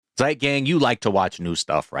Zeit Gang, you like to watch new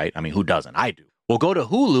stuff, right? I mean, who doesn't? I do. Well, go to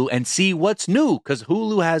Hulu and see what's new, because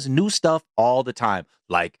Hulu has new stuff all the time,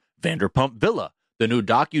 like Vanderpump Villa, the new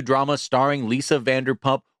docudrama starring Lisa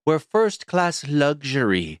Vanderpump, where first-class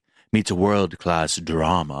luxury meets world-class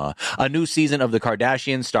drama. A new season of The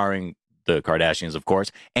Kardashians starring the Kardashians, of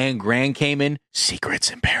course, and Grand Cayman,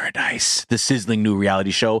 Secrets in Paradise, the sizzling new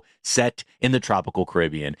reality show set in the tropical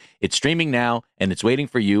Caribbean. It's streaming now, and it's waiting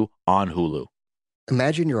for you on Hulu.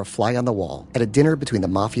 Imagine you're a fly on the wall at a dinner between the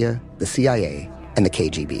mafia, the CIA, and the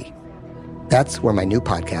KGB. That's where my new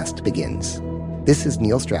podcast begins. This is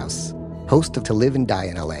Neil Strauss, host of To Live and Die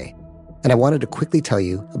in LA, and I wanted to quickly tell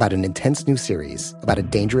you about an intense new series about a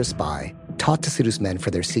dangerous spy taught to seduce men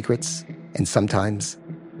for their secrets and sometimes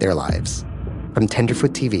their lives. From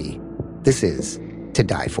Tenderfoot TV, this is To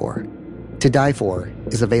Die For. To Die For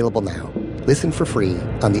is available now. Listen for free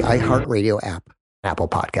on the iHeartRadio app, Apple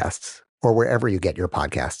Podcasts, or wherever you get your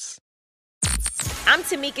podcasts. I'm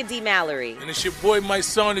Tamika D. Mallory. And it's your boy, my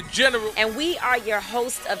son, the General. And we are your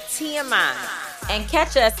hosts of TMI. And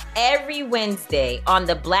catch us every Wednesday on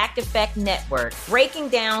the Black Effect Network, breaking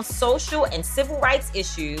down social and civil rights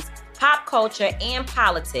issues, pop culture, and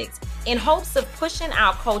politics in hopes of pushing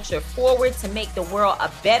our culture forward to make the world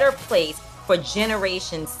a better place for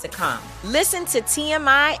generations to come. Listen to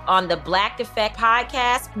TMI on the Black Effect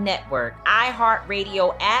Podcast Network,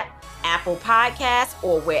 iHeartRadio app, Apple Podcasts,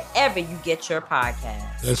 or wherever you get your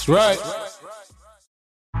podcasts. That's right.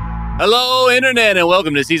 Hello, Internet, and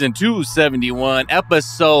welcome to Season 271,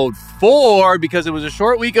 Episode 4. Because it was a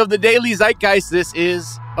short week of the Daily Zeitgeist, this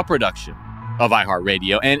is a production of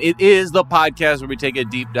iHeartRadio, and it is the podcast where we take a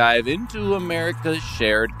deep dive into America's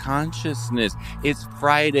shared consciousness. It's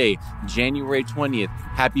Friday, January 20th.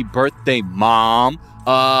 Happy birthday, Mom.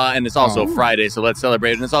 And it's also Friday, so let's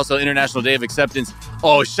celebrate. And it's also International Day of Acceptance.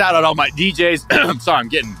 Oh, shout out all my DJs. I'm sorry, I'm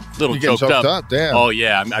getting a little choked up. Damn. Oh,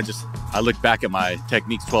 yeah. I looked back at my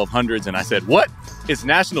Techniques 1200s and I said, what? It's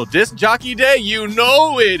National Disc Jockey Day? You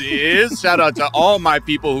know it is. Shout out to all my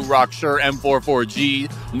people who rock Shure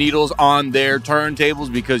M44G needles on their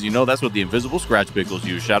turntables, because you know that's what the invisible scratch pickles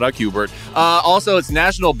use. Shout out Hubert. Also, it's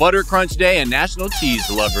National Butter Crunch Day and National Cheese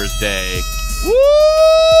Lovers Day.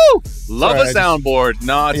 Woo! Love a soundboard.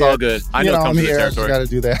 No, it's all good. I know it comes with the territory. Got to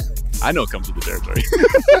do that. I know it comes with the territory.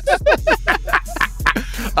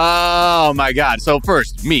 Oh, my God. So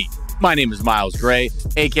first, me. My name is Miles Gray,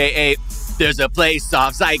 a.k.a. There's a place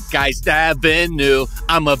off Zeitgeist Avenue.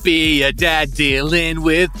 I'ma be a dad dealing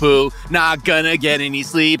with poo. Not gonna get any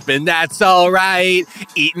sleep, and that's all right.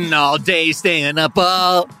 Eating all day, staying up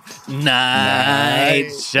all night.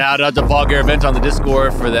 Shout out to Paul Garavent on the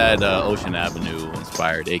Discord for that Ocean Avenue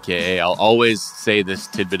inspired, a.k.a. I'll always say this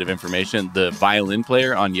tidbit of information. The violin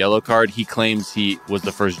player on Yellow Card, he claims he was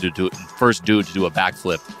the first dude to do a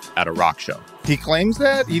backflip at a rock show. He claims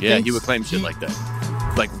that? He would claim shit like that.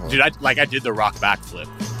 Like, dude, I did the rock backflip,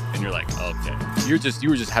 and you're like, okay, you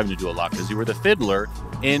were just having to do a lot because you were the fiddler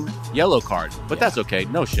in Yellow Card, but that's okay,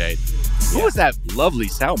 no shade. Who was that lovely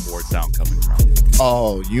soundboard sound coming from?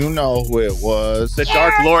 Oh, you know who it was. The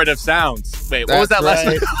Dark Lord of Sounds. Wait, what was that last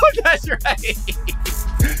name? That's right.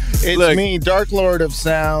 It's me, Dark Lord of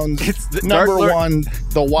Sounds. It's the number one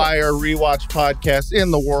The Wire rewatch podcast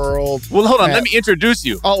in the world. Well, hold on, let me introduce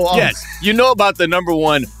you. Yes, you know about the number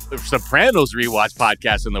one Sopranos rewatch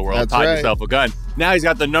podcast in the world. That's Pod right. Yourself a Gun. Now he's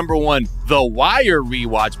got the number one The Wire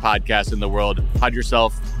rewatch podcast in the world. Pod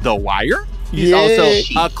Yourself The Wire. He's also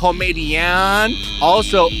a comedian.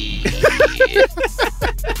 Also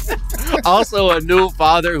a new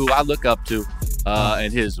father who I look up to,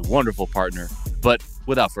 and his wonderful partner. But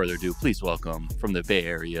without further ado, please welcome from the Bay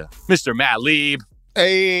Area, Mr. Matt Lieb.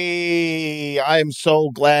 Hey, I'm so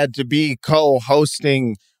glad to be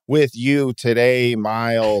co-hosting with you today,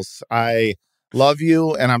 Miles. I love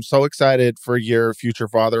you, and I'm so excited for your future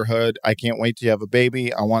fatherhood. I can't wait till you have a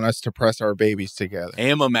baby. I want us to press our babies together.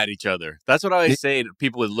 Aim them at each other. That's what I always say to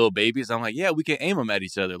people with little babies. I'm like, yeah, we can aim them at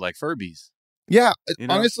each other like Furbies. Yeah, You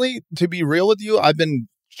know? honestly, to be real with you, I've been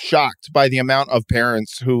shocked by the amount of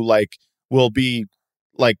parents who will be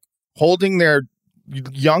holding their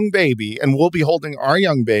young baby, and we'll be holding our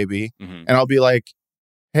young baby, and I'll be like,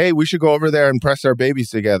 hey, we should go over there and press our babies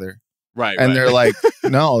together. Right. And they're like,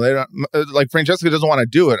 no, they don't. Like, Francesca doesn't want to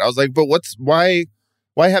do it. I was like, but why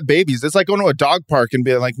have babies? It's like going to a dog park and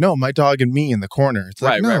being like, no, my dog and me in the corner. It's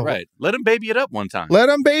like, right. Let them baby it up one time. Let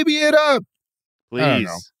them baby it up.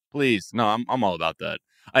 Please. No, I'm all about that.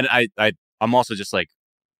 And I'm also just like,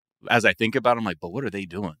 as I think about it, I'm like, but what are they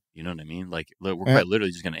doing? You know what I mean? Like, we're quite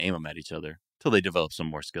literally just going to aim them at each other until they develop some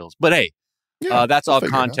more skills. But hey, Yeah, that's all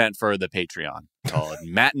figure it out. content for the Patreon called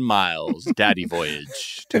Matt and Miles Daddy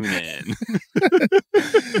Voyage. Tune in.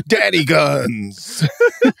 Daddy guns.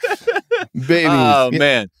 Babies. Oh,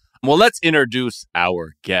 man. Well, let's introduce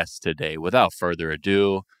our guest today. Without further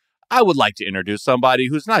ado, I would like to introduce somebody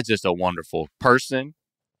who's not just a wonderful person.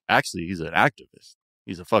 Actually, he's an activist.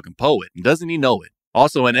 He's a fucking poet. And doesn't he know it?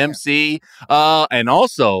 Also an MC. And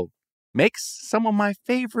also makes some of my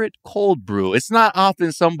favorite cold brew. It's not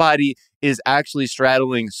often somebody is actually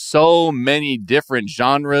straddling so many different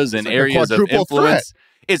genres and areas of influence.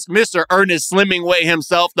 It's Mr. Ernest Slimingway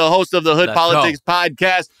himself, the host of the Hood Politics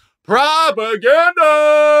podcast,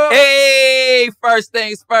 Propaganda. Hey, first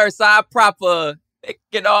things first, I proper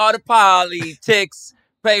get all the politics.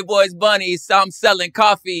 Playboys, bunnies, I'm selling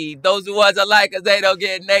coffee. Those who was like us, they don't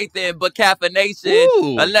get Nathan, but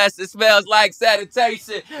caffeination, unless it smells like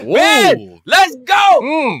sanitation. Whoa. Man, let's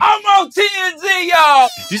go. I'm on TMZ, y'all.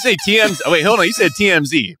 Did you say TMZ? Oh, wait, hold on. You said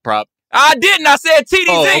TMZ, Prop. I didn't. I said TDZ.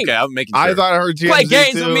 Oh, okay. I'm making sure. I thought I heard TMZ Play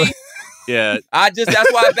games too. with me. Yeah.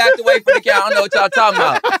 That's why I backed away from the count. I don't know what y'all talking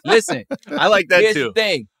about. Listen. I like that Here's too. The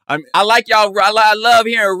thing. I like y'all. I love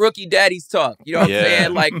hearing rookie daddies talk. You know what I'm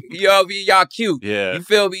saying? Like, y'all cute. Yeah. You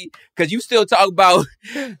feel me? Because you still talk about,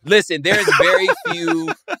 listen, there's very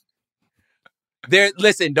few,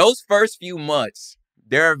 listen, those first few months,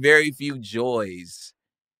 there are very few joys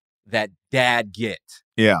that dad get.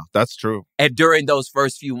 Yeah, that's true. And during those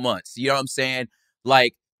first few months, you know what I'm saying?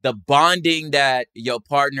 Like, the bonding that your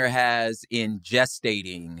partner has in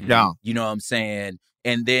gestating. Yeah. You know what I'm saying?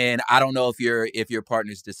 And then I don't know if your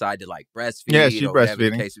partners decide to like breastfeed. Yeah, she's or whatever the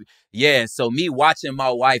breastfeeding. case. Yeah, so me watching my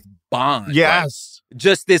wife bond. Yes. Like,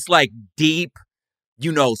 just this like deep,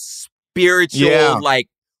 spiritual, like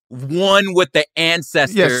one with the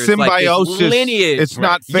ancestors. Yeah, symbiosis. Like this lineage. It's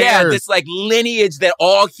not fair. Yeah, this like lineage that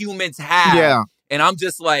all humans have. Yeah. And I'm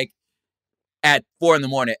just like, at 4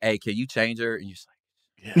 a.m, hey, can you change her? And you're just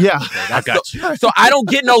like, Yeah. okay, I got you. So I don't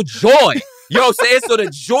get no joy. You know what I'm saying? So the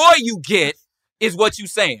joy you get is what you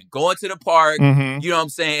saying. Going to the park, you know what I'm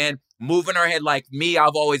saying? Moving her head like me.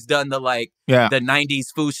 I've always done the the 90s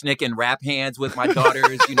Fushnik and rap hands with my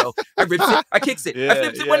daughters. I rips it, I kicks it, I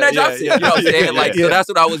flips it when I drops it. You know what I'm saying? So that's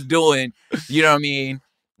what I was doing. You know what I mean?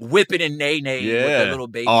 Whipping and nay-nay with the little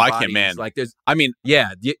baby bodies. I can't, man. Like there's,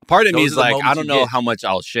 part of me is like, I don't know get. how much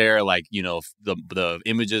I'll share, like, the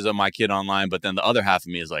images of my kid online, but then the other half of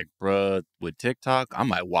me is like, bruh, with TikTok, I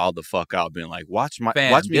might wild the fuck out, being like, watch me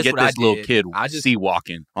get this little kid sea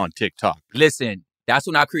walking on TikTok. Listen, that's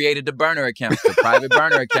when I created the burner account. The private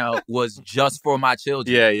burner account was just for my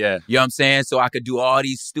children. Yeah. You know what I'm saying? So I could do all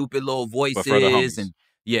these stupid little voices for the homies. and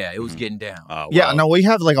it was getting down. Yeah, no, we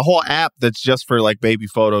have like a whole app that's just for like baby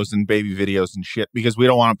photos and baby videos and shit because we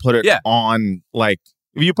don't want to put it on like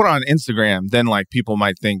if you put it on Instagram, then like people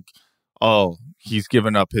might think, oh, he's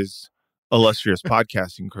given up his illustrious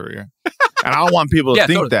podcasting career. And I don't want people to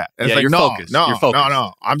think that. And it's like, you're focused. No.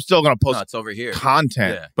 I'm still going to post it's over here.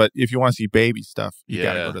 content. Yeah. But if you want to see baby stuff, you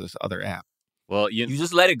got to go to this other app. Well, you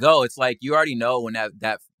just let it go. It's like you already know when that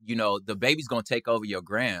the baby's going to take over your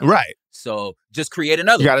gram. Right. So just create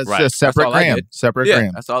another. You got to separate gram. Separate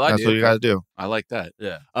gram. That's all I did. That's what you got to do. I like that.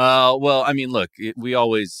 Yeah. Well, I mean, look, we'll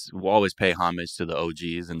always pay homage to the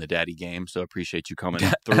OGs in the daddy game. So appreciate you coming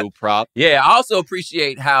through, Prop. Yeah. I also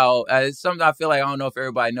appreciate how something I feel like I don't know if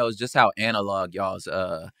everybody knows just how analog y'all's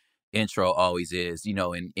intro always is.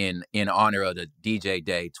 In honor of the DJ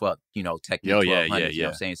Day 12. Technically 1200. You know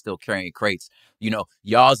what I'm saying? Still carrying crates.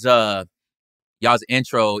 Y'all's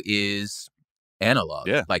intro is analog.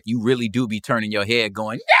 Yeah. Like you really do be turning your head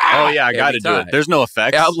going, oh yeah, I got to do it. There's no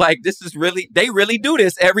effects. I was like, they really do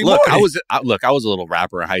this every morning. I was a little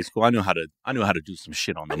rapper in high school. I knew how to do some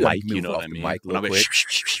shit on the mic. You know what I mean? Mic When I quick.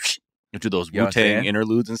 do those You know what I'm Wu-Tang saying?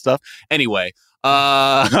 interludes and stuff. Anyway,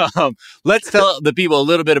 let's tell the people a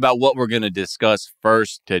little bit about what we're going to discuss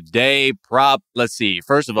first today. Prop, let's see.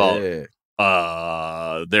 First of all,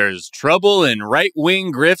 there's trouble in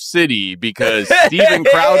right-wing Griff City because Steven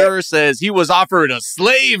Crowder says he was offered a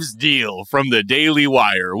slaves deal from the Daily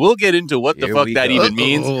Wire. We'll get into what the fuck that even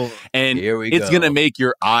means. And it's going to make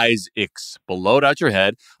your eyes explode out your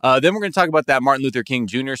head. Then we're going to talk about that Martin Luther King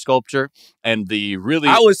Jr. sculpture and the really...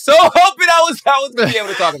 I was so hoping I was going to be able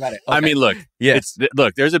to talk about it. Okay. I mean, look,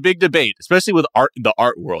 there's a big debate, especially with the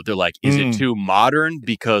art world. They're like, is it too modern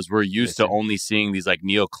because we're used to only seeing these like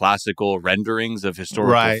neoclassical renderings of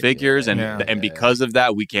historical figures, and because of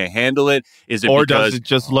that, we can't handle it? Is it or because does it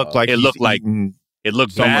just look like it looked bad?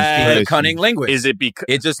 He's a cunning linguist. Is it because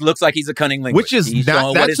it just looks like he's a cunning linguist? Which is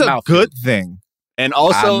that's a good thing. And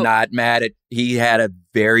also, I'm not mad at. He had a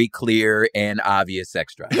very clear and obvious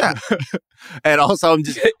sex drive. Yeah. And also, I'm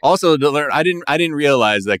just also to learn. I didn't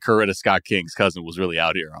realize that Coretta Scott King's cousin was really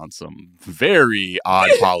out here on some very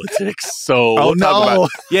odd politics. So talk about,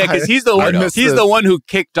 because he's the one. He's the one who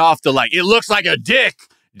kicked off the it looks like a dick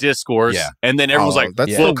discourse. Yeah. And then everyone's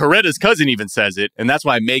Coretta's cousin even says it, and that's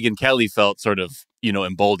why Megyn Kelly felt sort of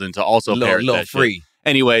emboldened to also parrot that free. Shit.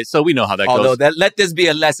 Anyway, so we know how that goes. Although let this be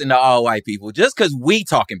a lesson to all white people, just because we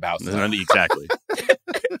talking about something. Exactly.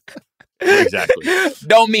 Exactly.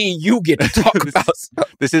 Don't mean you get to talk about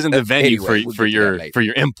something. This isn't the venue for your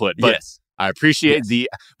input. But yes. I appreciate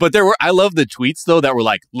but I love the tweets though that were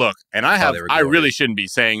like, look, and I really shouldn't be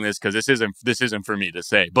saying this because this isn't for me to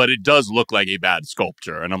say, but it does look like a bad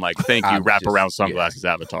sculpture. And I'm like, thank you, wraparound sunglasses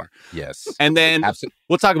avatar. Yes. And then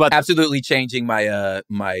we'll talk about absolutely changing my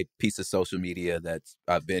my piece of social media that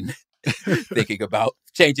I've been thinking about.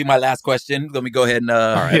 Changing my last question. Let me go ahead and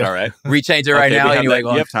all right. rechange it right now. Anyway, you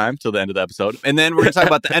have time till the end of the episode. And then we're gonna talk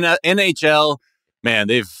about the NHL. Man,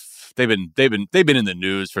 they've been in the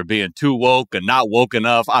news for being too woke and not woke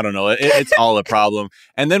enough. I don't know. It's all a problem.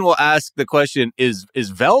 And then we'll ask the question: Is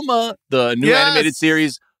Velma, the new animated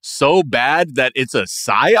series, so bad that it's a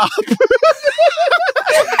PsyOp?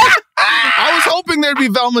 I was hoping there'd be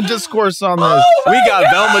Velma discourse on this. We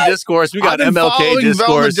got Velma discourse. We got MLK discourse.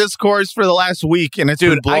 Velma discourse for the last week, and it's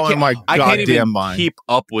been blowing my goddamn mind. Keep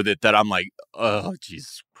up with it. That I'm like, oh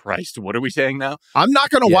Jesus Christ, what are we saying now? I'm not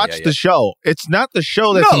going to watch the show. It's not the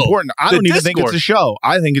show that's important. I don't even think it's a show.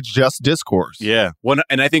 I think it's just discourse. Yeah,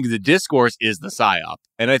 and I think the discourse is the PsyOp,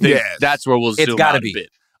 and I think that's where we'll zoom out a bit.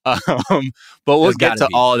 But we'll get to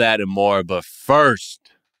all that and more. But first,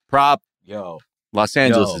 Los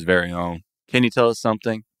Angeles' very own. Can you tell us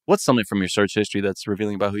something? What's something from your search history that's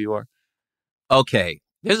revealing about who you are? Okay.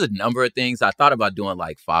 There's a number of things. I thought about doing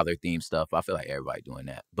like father themed stuff. I feel like everybody doing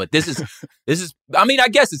that. But this is, I mean, I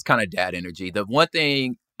guess it's kind of dad energy. The one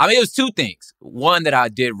thing, it was two things. One that I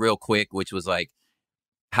did real quick, which was like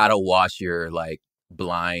how to wash your like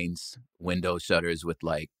blinds, window shutters with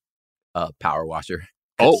like a power washer.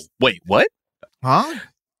 Oh, wait, what? Huh?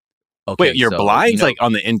 Okay, wait, your blinds like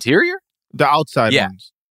on the interior? The outside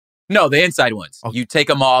ones. No, the inside ones. Okay. You take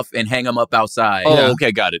them off and hang them up outside. Oh,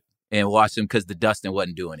 okay, got it. And wash them because the dusting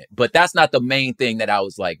wasn't doing it. But that's not the main thing that I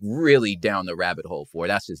was like really down the rabbit hole for.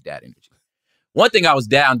 That's just dad energy. One thing I was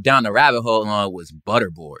down the rabbit hole on was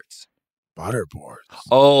butterboards. Butterboards.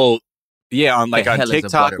 Oh, yeah, on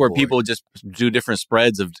TikTok where people just do different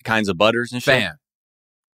spreads of kinds of butters and shit. Fam,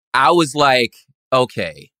 I was like,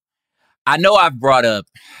 okay. I know I've brought up,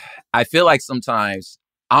 I feel like sometimes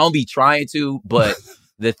I don't be trying to, but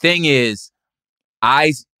the thing is,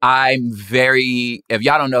 I'm very, if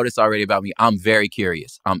y'all don't know this already about me, I'm very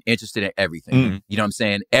curious. I'm interested in everything. Mm-hmm. You know what I'm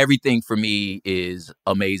saying? Everything for me is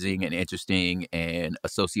amazing and interesting and a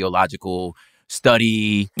sociological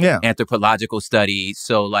study, anthropological study.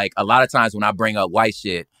 So like a lot of times when I bring up white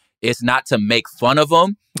shit, it's not to make fun of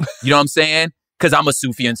them. You know what I'm saying? Because I'm a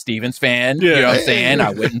Sufjan Stevens fan. Yeah. You know what I'm saying?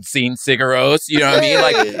 I went and seen Sigaros. You know what I mean?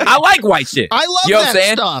 Like, I like white shit. I love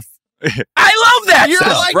that stuff. I love that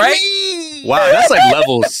stuff, like right? Me. Wow, that's like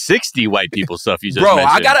level 60 white people stuff you just mentioned.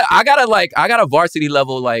 I got a varsity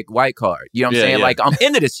level like white card. You know what I'm saying? Yeah. Like I'm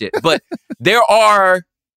into this shit. But there are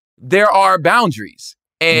boundaries.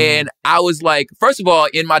 And I was like, first of all,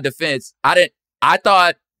 in my defense, I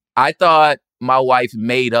thought my wife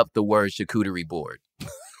made up the word charcuterie board.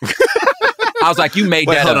 I was like, you made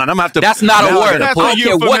that hold up. on, I'm gonna have to. That's not a word. That's I don't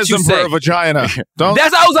care what you say. For a vagina.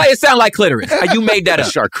 That's I was like, it sound like clitoris. You made that up.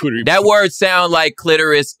 Charcuterie. That word sound like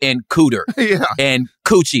clitoris and cooter and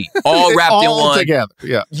coochie all wrapped in one together.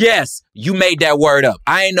 Yeah. Yes, you made that word up.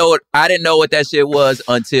 I didn't know what that shit was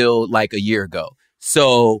until like a year ago.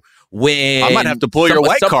 So when I might have to pull your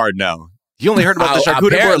white card now. You only heard about the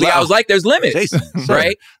charcuterie board. I was like, there's limits, Jason,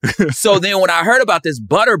 right? So then when I heard about this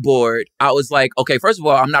butter board, I was like, okay, first of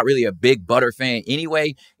all, I'm not really a big butter fan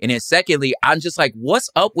anyway. And then secondly, I'm just like, what's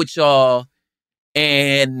up with y'all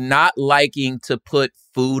and not liking to put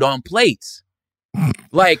food on plates?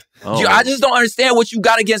 Like, I just don't understand what you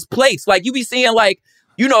got against plates. Like, you be seeing like,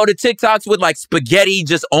 you know, the TikToks with like spaghetti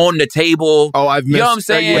just on the table. Oh, I've missed. You know what I'm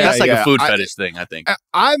saying? That's like a food fetish thing, I think.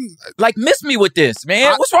 I'm like, miss me with this,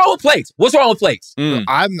 man. What's wrong with plates? What's wrong with plates?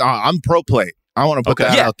 I'm pro plate. I want to put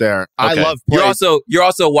that out there. Okay. I love plates. You're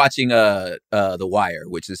also watching The Wire,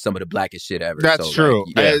 which is some of the blackest shit ever. That's true.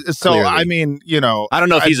 Clearly. I mean, you know, I don't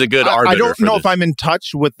know if he's a good arbiter. I don't know if I'm in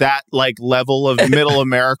touch with that like level of middle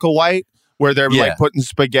America white, where they're like putting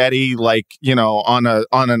spaghetti like, you know, on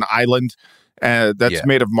an island. that's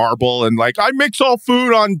made of marble, and like I mix all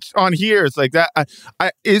food on here. It's like that.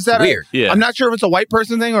 Is that weird? I'm not sure if it's a white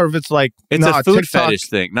person thing or if it's like it's a food TikTok fetish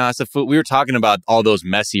thing. No, it's a food. We were talking about all those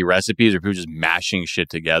messy recipes where people just mashing shit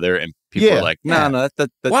together, and people are like, no,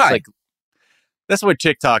 that's why? Like that's what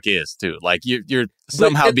TikTok is too. Like you're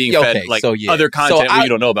somehow being fed like other content you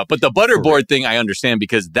don't know about. But the butterboard thing, I understand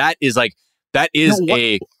because that's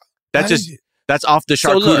off the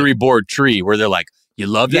charcuterie board tree where they're like. You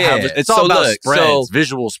love to have it. It's all about spreads,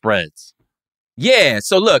 visual spreads. Yeah.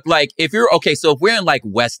 So look, like if we're in like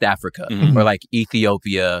West Africa or like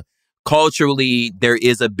Ethiopia, culturally, there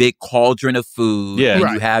is a big cauldron of food. Yeah.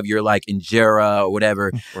 And you have your like injera or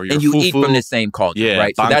whatever. Or your and you eat from the same cauldron,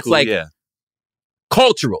 right? So that's like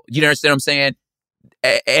cultural. You understand what I'm saying?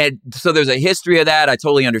 And so there's a history of that. I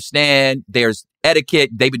totally understand. There's etiquette.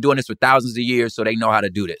 They've been doing this for thousands of years, so they know how to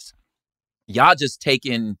do this. Y'all just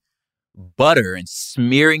taking butter and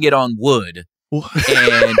smearing it on wood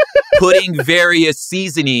and putting various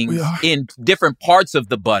seasonings in different parts of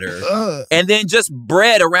the butter and then just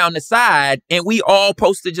bread around the side, and we all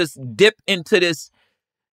supposed to just dip into this.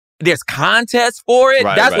 There's contests for it.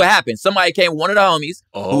 That's what happened. Somebody came, one of the homies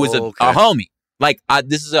who was a homie. Like,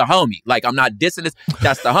 this is a homie. Like, I'm not dissing this.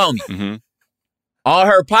 That's the homie. On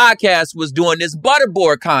her podcast was doing this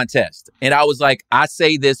butterboard contest. And I was like, I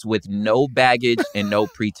say this with no baggage and no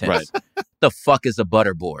pretense. The fuck is a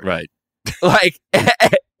butterboard? Right. Like,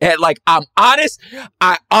 and like, I'm honest.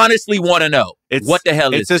 I honestly want to know what the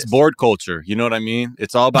hell is this? It's this board culture. You know what I mean?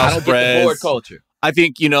 It's all about spreads. Get the board culture. I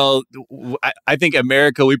think, I think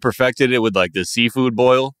America, we perfected it with like the seafood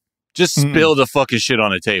boil. Just spill the fucking shit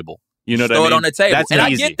on a table. You know what I mean? Throw it on the table. That's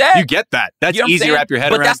and easy. I get that. You get that. That's easy to wrap your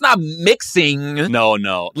head around. But that's not mixing.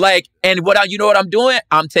 No. Like, and you know what I'm doing?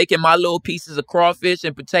 I'm taking my little pieces of crawfish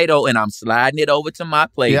and potato and I'm sliding it over to my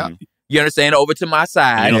plate. Yeah. You understand? Over to my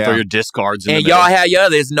side. And you don't throw your discards in and the y'all have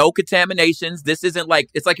there's no contaminations. This isn't like,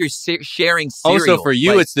 it's like you're sharing cereal. Also, for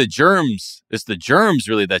you, it's the germs. It's the germs,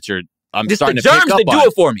 really, that you're... It's the germs that do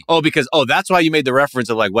it for me. That's why you made the reference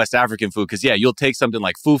of like West African food. Because you'll take something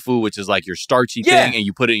like fufu, which is like your starchy thing, and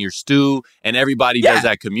you put it in your stew, and everybody does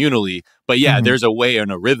that communally. But there's a way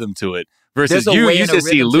and a rhythm to it. Versus you used to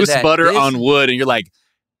see loose butter on wood, and you're like,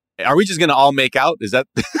 are we just gonna all make out? Is that?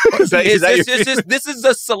 This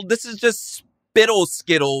is just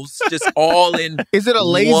Skittles, just all in. Is it a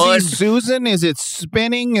lazy Susan? Is it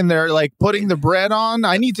spinning and they're like putting the bread on?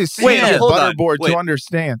 I need to see the butterboard to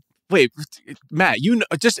understand. Wait, Matt,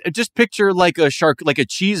 just picture like a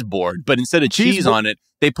cheese board, but instead of cheese on it,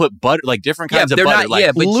 they put butter, like different kinds of butter.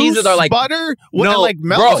 But cheeses are like butter. Like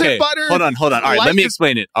melted butter. Hold on. All right, let me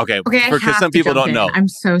explain it. Okay, because some people don't know. I'm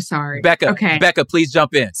so sorry, Becca, please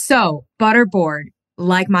jump in. So butterboard,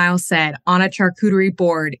 like Miles said, on a charcuterie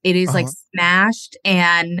board, it is like smashed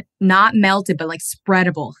and not melted, but like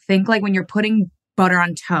spreadable. Think like when you're putting butter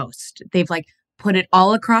on toast. They've like put it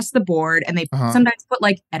all across the board, and they sometimes put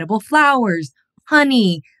like edible flowers,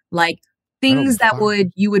 honey, like things that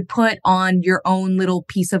you would put on your own little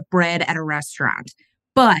piece of bread at a restaurant.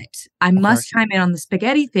 But I must chime in on the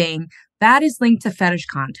spaghetti thing. That is linked to fetish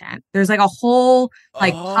content. There's like a whole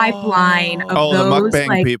like pipeline of those the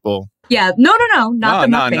mukbang people. Yeah, no, not the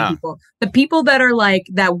mukbang people. The people that are like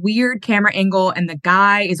that weird camera angle, and the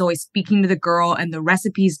guy is always speaking to the girl, and the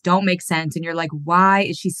recipes don't make sense, and you're like, why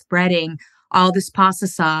is she spreading all this pasta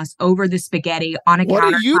sauce over the spaghetti on a countertop?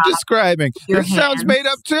 What are you describing? This sounds made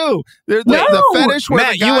up too. The fetish where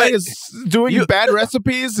Matt, the guy is doing bad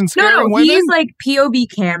recipes and scaring women? He's like POV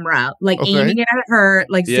camera, like aiming it at her,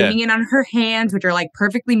 like zooming in on her hands, which are like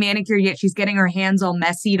perfectly manicured, yet she's getting her hands all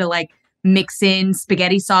messy to like mix in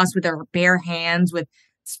spaghetti sauce with her bare hands with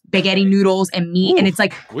spaghetti noodles and meat. And it's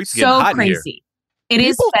like so crazy. It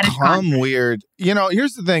is fetish content. Weird.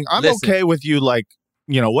 Here's the thing. I'm okay with you, like,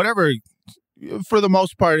 whatever... For the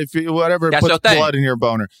most part, if whatever puts blood in your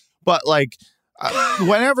boner, but like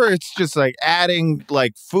whenever it's just like adding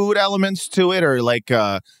like food elements to it, or like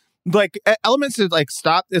elements that like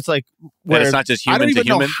stop, it's like where it's not just human. I don't even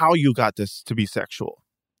know how you got this to be sexual.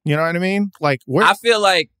 You know what I mean? Like I feel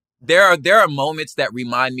like there are moments that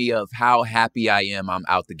remind me of how happy I am I'm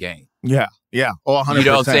out the game. Yeah. 100%. You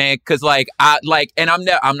know what I'm saying? Because like and I'm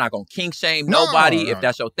not gonna kink shame nobody. If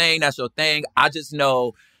that's your thing, that's your thing. I just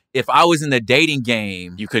know. If I was in the dating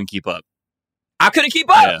game, you couldn't keep up. I couldn't keep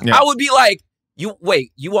up. Yeah. I would be like, you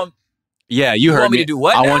want? Yeah, you heard me to do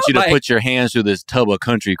what? I want you to put your hands through this tub of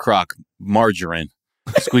country crock margarine,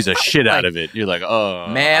 squeeze the shit out of it. You're like, oh,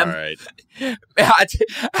 ma'am. All right.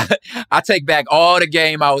 I take back all the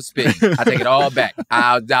game I was spitting. I take it all back.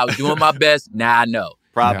 I was doing my best. Now I know.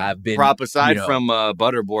 Prop aside from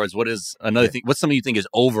butterboards, what is another thing? What's something you think is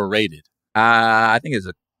overrated? I think there's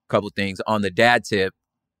a couple things. On the dad tip,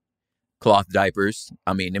 cloth diapers.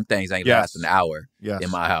 I mean, them things ain't last an hour in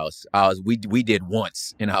my house. We did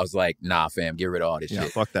once, and I was like, nah, fam, get rid of all this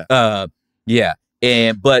shit. Fuck that.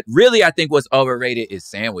 But really, I think what's overrated is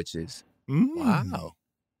sandwiches. Wow.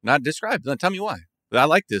 Not described. Tell me why. I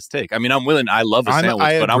like this take. I mean, I'm willing. I love a sandwich,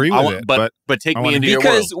 I agree with it, but take me into your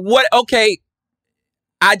world. Because what? Okay,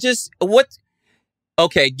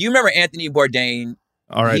 Okay, do you remember Anthony Bourdain?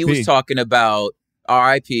 R.I.P. He was talking about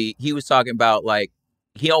R.I.P. He was talking about like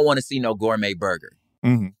he don't want to see no gourmet burger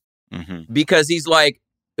because he's like,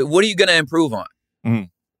 what are you gonna improve on?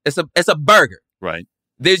 It's a burger, right?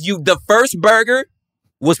 The first burger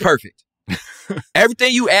was perfect.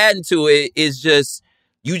 Everything you add into it is just.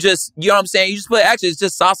 You know what I'm saying? You just put it's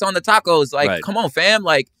just sauce on the tacos. Like, come on, fam.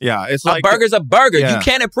 Like, it's like a burger's a burger. Yeah. You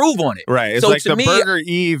can't improve on it. Right. It's so like to the me, Burger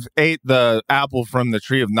Eve ate the apple from the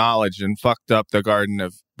tree of knowledge and fucked up the Garden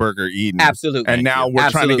of Burger Eden. Absolutely. And now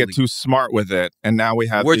we're trying to get too smart with it. And now we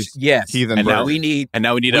have these heathen and burgers. Now we need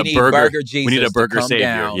a burger Jesus. We need a burger savior.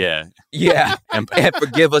 Down. Yeah. Yeah. and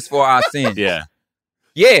forgive us for our sins. Yeah.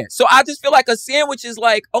 Yeah. So I just feel like a sandwich is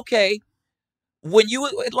like, okay, when you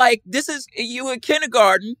you in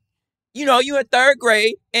kindergarten, you know, you in third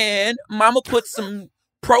grade, and mama put some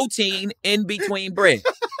protein in between bread.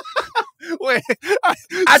 Wait,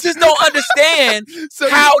 I just don't understand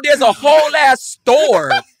how there's a whole ass store.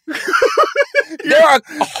 There are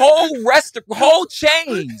whole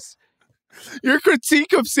chains. Your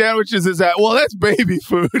critique of sandwiches is that, well, that's baby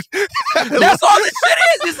food. That's all this shit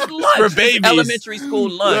is. This is lunch. For babies. Elementary school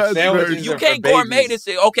lunch. You can't gourmet this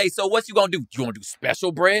shit. Okay, so what you gonna do? You gonna do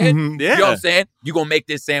special bread? Mm-hmm. Yeah. You know what I'm saying? You gonna make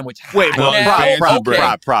this sandwich hot. Wait,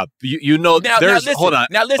 prop. You know, now listen, hold on.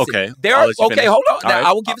 Now listen. Okay, hold on. Now, right.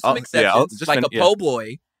 I will give some exceptions. Yeah, like a po'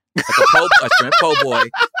 boy. A shrimp po' boy.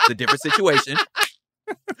 It's a different situation.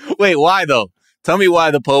 Wait, why though? Tell me why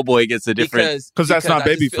the po' boy gets a different... Because that's not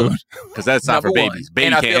baby food. Because that's not for babies. Baby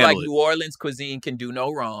and I can't feel like handle it. New Orleans cuisine can do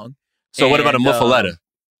no wrong. So what about a muffaletta?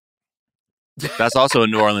 That's also a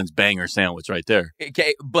New Orleans banger sandwich right there.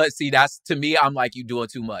 Okay, but see, that's to me, I'm like, you doing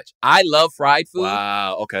too much. I love fried food.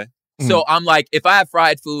 Wow, okay. So I'm like, if I have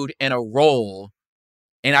fried food and a roll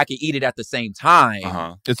and I can eat it at the same time,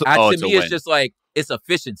 to me, it's just like, it's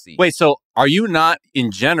efficiency. Wait, so are you not, in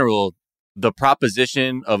general, the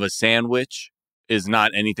proposition of a sandwich is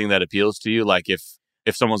not anything that appeals to you? Like if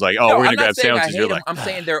someone's like, we're going to grab sandwiches, you're like... I'm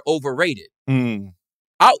saying they're overrated. Mm.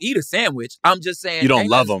 I'll eat a sandwich. I'm just saying you don't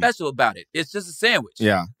love them. Special about it. It's just a sandwich.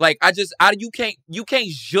 Yeah. Like you can't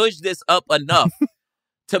zhuzh this up enough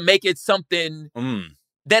to make it something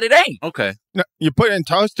that it ain't. Okay. No, you put it in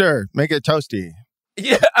toaster, make it toasty.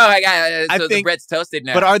 Yeah. I think the bread's toasted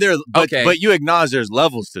now. But are there? But you acknowledge there's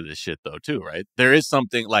levels to this shit though too, right? There is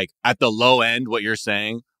something like at the low end, what you're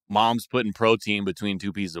saying. Mom's putting protein between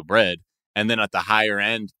two pieces of bread. And then at the higher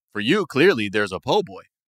end, for you, clearly, there's a po' boy.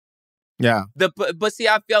 Yeah. But see,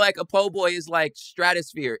 I feel like a po' boy is like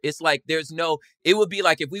stratosphere. It's like it would be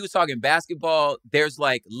like if we was talking basketball, there's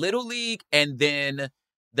like Little League and then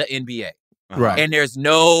the NBA. Right. And there's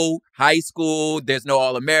no high school, there's no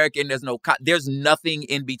All-American, there's nothing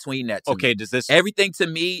in between that to me. Everything to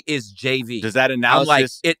me is JV. Does that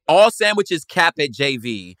analysis... I'm like, all sandwiches cap at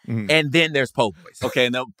JV, and then there's po' boys.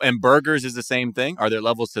 Okay, and burgers is the same thing? Are there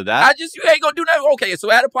levels to that? You ain't gonna do nothing. Okay,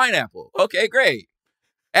 so add a pineapple. Okay, great.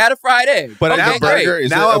 Add a fried egg. But okay, a burger,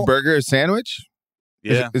 is it a burger a sandwich?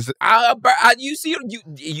 Yeah. You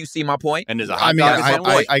see my point? And there's a hot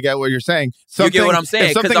dog. I get what you're saying. You get what I'm saying?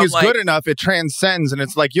 If something is good enough, it transcends, and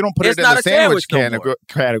it's like you don't put it in the sandwich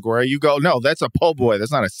category. You go, no, that's a po' boy.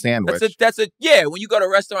 That's not a sandwich. When you go to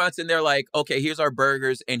restaurants and they're like, okay, here's our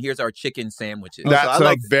burgers and here's our chicken sandwiches.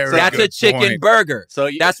 That's a chicken burger. So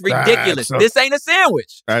that's ridiculous. This ain't a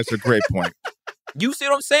sandwich. That's a great point. You see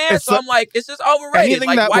what I'm saying? So I'm like, it's just overrated.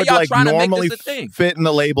 Anything that would like normally thing? fit in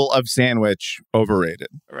the label of sandwich, overrated.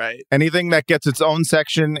 Right. Anything that gets its own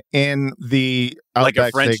section in the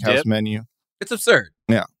Outback Steakhouse menu. It's absurd.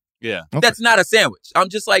 Yeah. Yeah. Okay. That's not a sandwich. I'm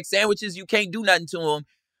just like, sandwiches, you can't do nothing to them.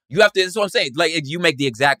 You have to, that's what I'm saying. Like, you make the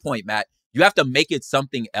exact point, Matt. You have to make it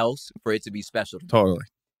something else for it to be special. Totally.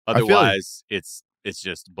 Otherwise, it's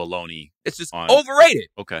just baloney. It's just overrated.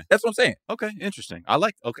 Okay. That's what I'm saying. Okay. Interesting.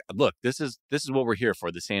 Okay. Look, this is what we're here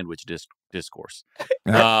for, the sandwich discourse.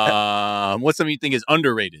 What's something you think is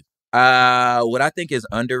underrated? What I think is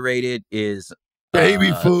underrated is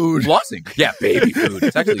baby food. Flossing. Yeah, baby food.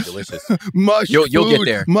 It's actually delicious. You'll get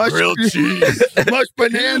there. Grilled cheese. Mushed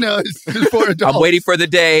bananas for adults. I'm waiting for the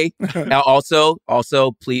day. Now,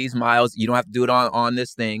 also, please, Miles, you don't have to do it on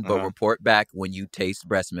this thing, but report back when you taste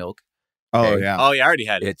breast milk. Oh, yeah. Oh, yeah, I already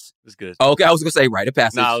had it. It's good. Okay, I was going to say rite of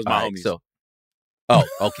passage. No, it was my homies. So,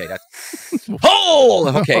 okay. That's...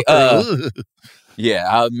 okay. Yeah,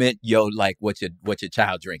 I meant, like what your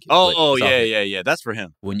child drinking. Oh, yeah. That's for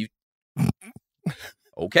him. When you...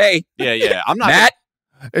 Okay. Yeah. I'm not... Matt?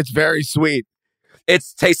 It's very sweet. It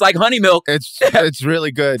tastes like honey milk. It's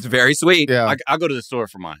really good. It's very sweet. Yeah. I'll go to the store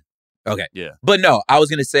for mine. Okay. Yeah. But no, I was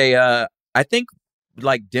going to say, I think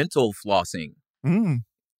like dental flossing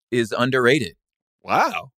is underrated.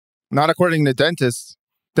 Wow. Not according to dentists.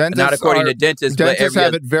 Not according to dentists. Dentists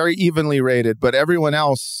have it very evenly rated, but everyone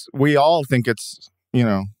else, we all think it's,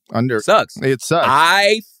 under. Sucks. It sucks.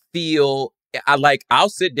 I feel I'll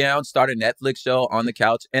sit down, start a Netflix show on the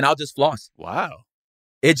couch, and I'll just floss. Wow.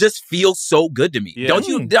 It just feels so good to me. Yeah. Don't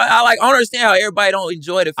you? I don't understand how everybody don't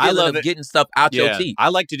enjoy the feeling of getting stuff out your teeth. I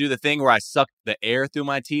like to do the thing where I suck the air through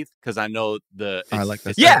my teeth because I know I like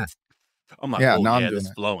that. Yeah. I'm like,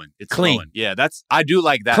 it's flowing. It's clean. flowing. Yeah, I do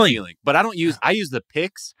like that clean. feeling. But I use the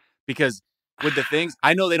picks because with the things,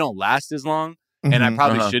 I know they don't last as long. And I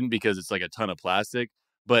probably shouldn't because it's like a ton of plastic.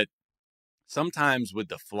 But sometimes with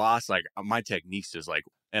the floss, like my technique's just like.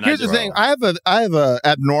 And here's the thing: I have a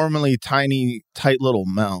abnormally tiny, tight little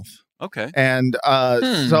mouth. Okay. And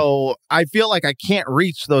so I feel like I can't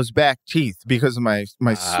reach those back teeth because of my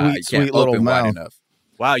sweet little mouth.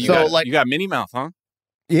 Wow, you got mini mouth, huh?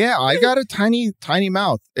 Yeah, I got a tiny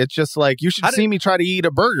mouth. It's just like you should see me try to eat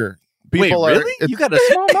a burger. People Wait, really? You got a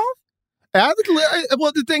small mouth?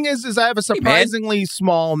 Well, the thing is I have a surprisingly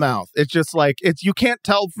small mouth. It's just like you can't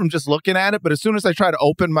tell from just looking at it, but as soon as I try to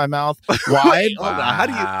open my mouth wide, how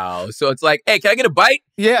do you? So it's like, hey, can I get a bite?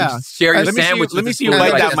 Yeah, share your sandwich. Let me see you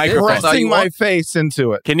bite that microphone. Pressing my face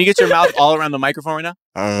into it. Can you get your mouth all around the microphone right now?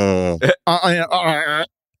 Oh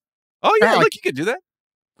yeah, look, you could do that.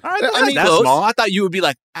 All right, that's not small. I thought you would be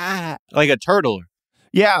like a turtle.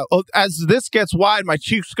 Yeah, as this gets wide, my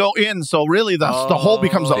cheeks go in, so really the hole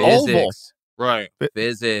becomes an oval. Right.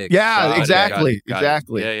 Physics. Yeah, exactly.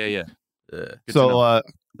 Exactly. Yeah. So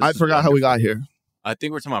I forgot how we got here. I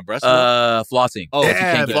think we're talking about breast milk. Flossing. Oh,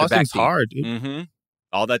 yeah, flossing's hard, dude. Mm-hmm.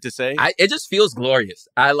 All that to say? It just feels glorious.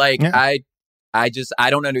 I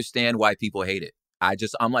don't understand why people hate it.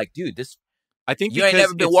 I'm like, dude, I think you ain't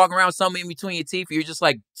never been walking around something in between your teeth. You're just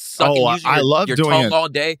like sucking your doing tongue all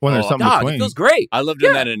day. When there's something between. It feels great. I love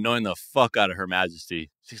doing that and annoying the fuck out of Her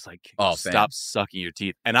Majesty. She's like, stop sucking your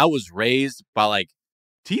teeth. And I was raised by like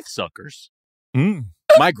teeth suckers.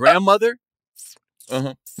 My grandmother,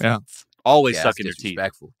 always sucking your teeth.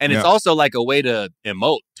 And it's also like a way to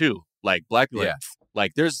emote too. Like black people,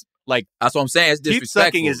 like there's like that's what I'm saying. It's teeth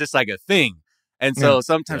sucking is just like a thing. And so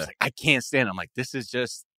sometimes like I can't stand it. I'm like, this is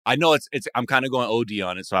just. I know it's. I'm kind of going OD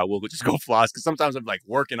on it, so I will just go floss because sometimes I'm like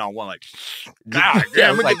working on one, like, God,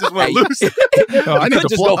 I'm gonna get this one loose. I need to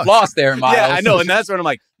just go floss there, Miles. Yeah, I know, and that's when I'm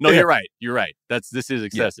like, no, you're right. This is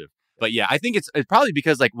excessive. But yeah, I think it's probably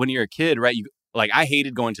because like when you're a kid, right? You like I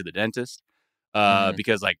hated going to the dentist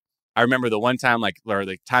because like I remember the one time like or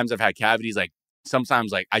the times I've had cavities, like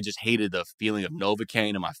sometimes like I just hated the feeling of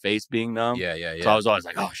Novocaine and my face being numb. Yeah. So I was always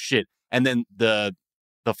like, oh shit, and then the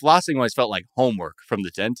flossing always felt like homework from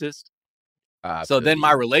the dentist. So then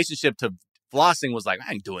my relationship to flossing was like,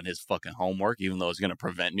 I ain't doing his fucking homework, even though it's going to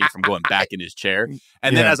prevent me from going back in his chair.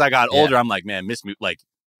 And then as I got older, I'm like, man, miss me, like,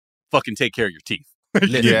 fucking take care of your teeth.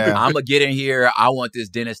 Listen, I'm going to get in here. I want this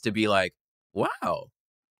dentist to be like, wow, all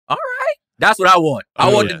right. That's what I want.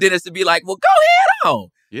 I want the dentist to be like, well, go ahead on.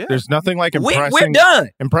 Yeah. There's nothing like impressing. We're done.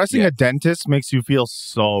 Impressing a dentist makes you feel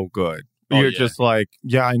so good. You're just like,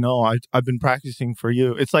 yeah, I know. I've been practicing for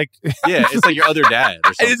you. It's like, it's like your other dad.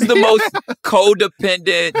 Or something. It's the most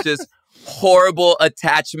codependent, just horrible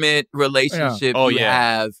attachment relationship you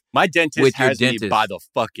have. My dentist has me by the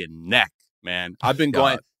fucking neck, man. I've been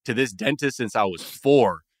going to this dentist since I was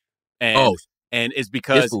 4, and it's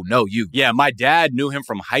because this will know you. Yeah, my dad knew him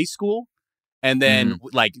from high school, and then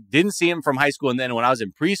like didn't see him from high school, and then when I was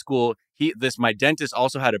in preschool. My dentist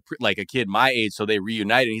also had a kid my age, so they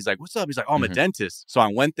reunited. And he's like, "What's up?" He's like, "Oh, I'm a dentist." So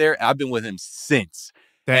I went there. And I've been with him since.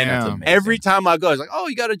 Damn. And every time I go, I was like, "Oh,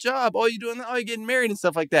 you got a job? Oh, you doing that? Oh, you getting married and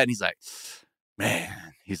stuff like that." And he's like,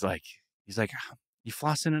 "Man," he's like, "You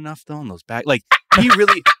flossing enough though on those back?" Like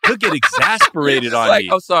he'll get exasperated on me.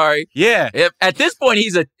 I'm sorry. Yeah. At this point,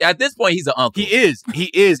 he's an uncle. He is,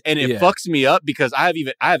 and it fucks me up because I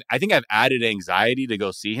think I've added anxiety to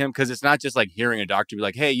go see him because it's not just like hearing a doctor be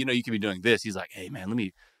like, "Hey, you could be doing this." He's like, "Hey, man, let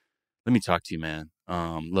me talk to you, man.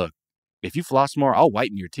 Look, if you floss more, I'll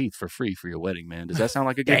whiten your teeth for free for your wedding, man. Does that sound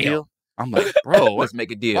like a good deal?" I'm like, "Bro, let's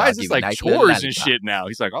make a deal. Why is this like chores and shit now?"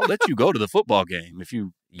 He's like, "I'll let you go to the football game if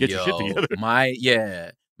you get your shit together."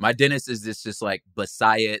 My dentist is just like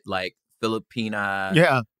beside it, like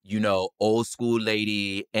Filipina, old school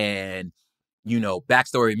lady, and,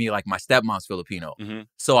 backstory of me, like my stepmom's Filipino. Mm-hmm.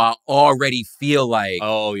 So I already feel like,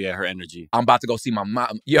 oh yeah, her energy. I'm about to go see my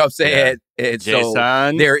mom. You know what I'm saying? Yeah. And Jason,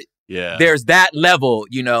 so there's that level,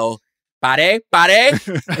 pare.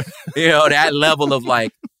 That level of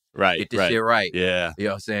like, get this shit right. Yeah. You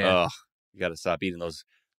know what I'm saying? Oh, you got to stop eating those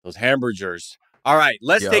hamburgers. All right,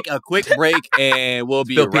 let's take a quick break and we'll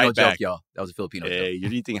be Filipino right back. Joke, y'all. That was a Filipino joke.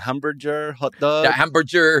 You're eating hamburger, hot dog? Yeah,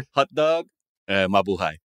 hamburger. Hot dog?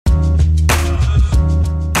 Mabuhay.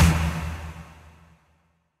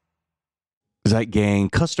 Zeit Gang,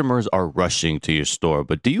 customers are rushing to your store,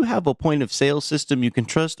 but do you have a point of sale system you can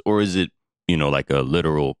trust, or is it, like a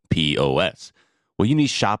literal POS? Well, you need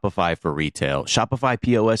Shopify for retail. Shopify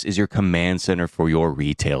POS is your command center for your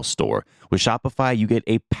retail store. With Shopify, you get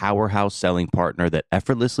a powerhouse selling partner that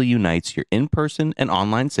effortlessly unites your in-person and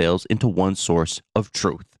online sales into one source of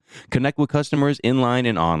truth. Connect with customers inline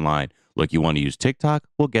and online. Look, you want to use TikTok?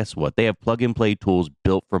 Well, guess what? They have plug-and-play tools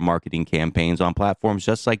built for marketing campaigns on platforms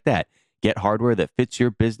just like that. Get hardware that fits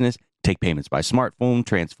your business, take payments by smartphone,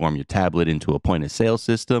 transform your tablet into a point-of-sale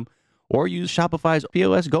system, or use Shopify's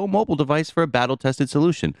POS Go mobile device for a battle-tested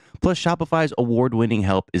solution. Plus, Shopify's award-winning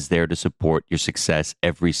help is there to support your success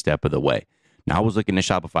every step of the way. Now, I was looking at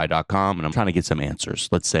Shopify.com, and I'm trying to get some answers.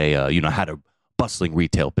 Let's say, I had a bustling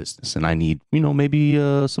retail business, and I need, maybe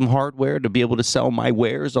some hardware to be able to sell my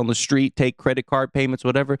wares on the street, take credit card payments,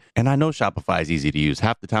 whatever. And I know Shopify is easy to use.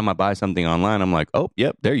 Half the time I buy something online, I'm like, oh,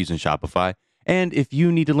 yep, they're using Shopify. And if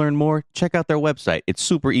you need to learn more, check out their website. It's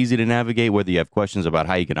super easy to navigate, whether you have questions about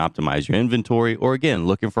how you can optimize your inventory or, again,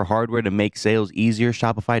 looking for hardware to make sales easier.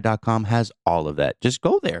 Shopify.com has all of that. Just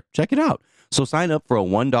go there. Check it out. So sign up for a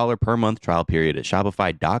 $1 per month trial period at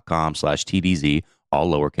shopify.com/TDZ,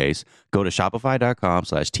 all lowercase. Go to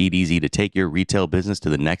shopify.com/TDZ to take your retail business to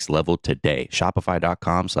the next level today.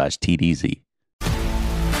 Shopify.com/TDZ.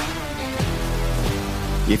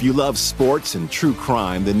 If you love sports and true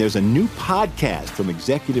crime, then there's a new podcast from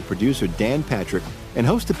executive producer Dan Patrick and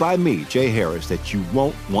hosted by me, Jay Harris, that you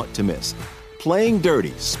won't want to miss. Playing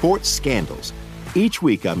Dirty: Sports Scandals. Each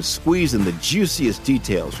week, I'm squeezing the juiciest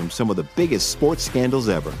details from some of the biggest sports scandals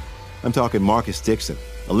ever. I'm talking Marcus Dixon,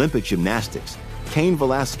 Olympic gymnastics, Cain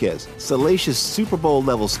Velasquez, salacious Super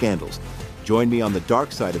Bowl-level scandals. Join me on the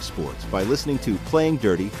dark side of sports by listening to Playing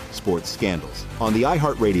Dirty: Sports Scandals on the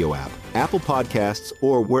iHeartRadio app, Apple Podcasts,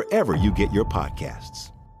 or wherever you get your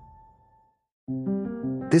podcasts.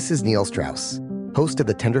 This is Neil Strauss, host of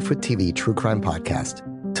the Tenderfoot TV true crime podcast,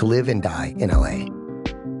 To Live and Die in LA.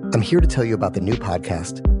 I'm here to tell you about the new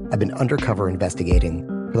podcast I've been undercover investigating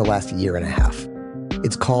for the last year and a half.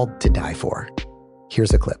 It's called To Die For.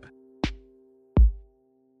 Here's a clip.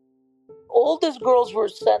 All these girls were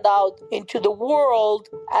sent out into the world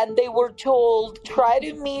and they were told, try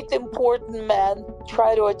to meet important men,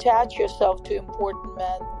 try to attach yourself to important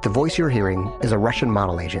men. The voice you're hearing is a Russian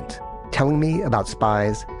model agent telling me about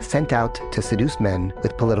spies sent out to seduce men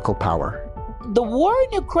with political power. The war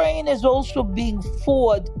in Ukraine is also being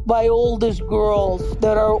fought by all these girls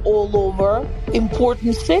that are all over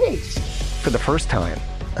important cities. For the first time,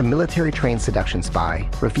 a military-trained seduction spy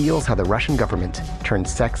reveals how the Russian government turned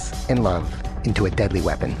sex and love into a deadly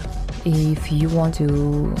weapon. If you want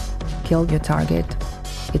to kill your target,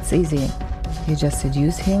 it's easy. You just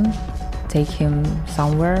seduce him, take him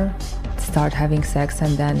somewhere, start having sex,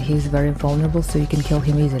 and then he's very vulnerable, so you can kill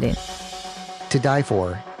him easily. To Die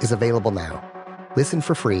For is available now. Listen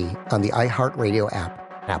for free on the iHeartRadio app,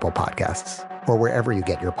 Apple Podcasts, or wherever you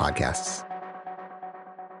get your podcasts.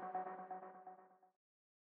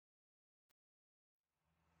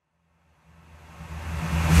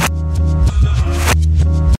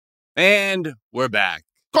 And we're back.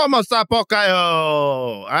 ¿Cómo está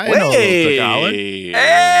Pocayo? I know Tagalog.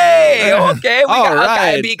 Hey, okay, we got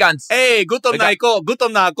right. vegans. Hey, gutom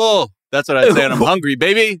na ako. That's what I say when I'm hungry,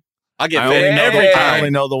 baby. I get fed every time. I only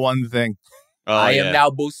know the one thing. Oh, I am now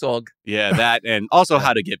busog. Yeah, that, and also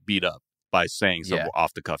how to get beat up by saying some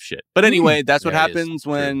off-the-cuff shit. But anyway, that's what happens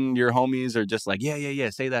when your homies are just like, yeah,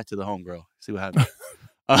 say that to the homegirl. See what happens.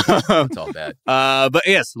 It's all bad. But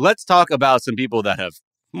yes, let's talk about some people that have,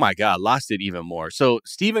 oh my God, lost it even more. So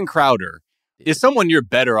Steven Crowder is someone you're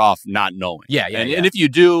better off not knowing. And if you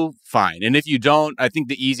do, fine. And if you don't, I think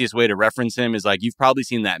the easiest way to reference him is like, you've probably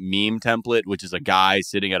seen that meme template, which is a guy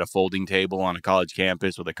sitting at a folding table on a college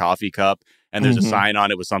campus with a coffee cup. And there's a sign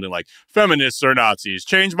on it with something like, feminists are Nazis,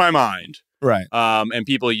 change my mind. Right. And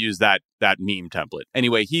people use that meme template.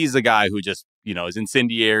 Anyway, he's a guy who just, is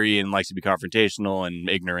incendiary and likes to be confrontational and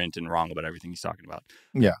ignorant and wrong about everything he's talking about.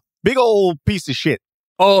 Yeah. Big old piece of shit.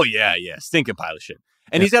 Oh, yeah. Stinking pile of shit.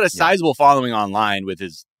 And he's got a sizable following online with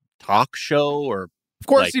his talk show or... Of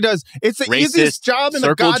course he does. It's the easiest job in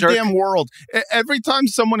the goddamn world. Every time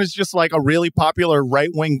someone is just like a really popular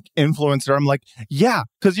right-wing influencer, I'm like, yeah,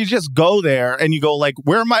 because you just go there and you go like,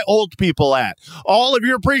 where are my old people at? All of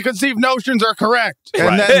your preconceived notions are correct.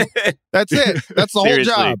 And then that's it. That's the whole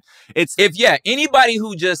job. Anybody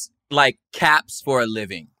who just like caps for a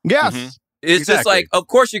living. Yes. Mm-hmm. It's just like, of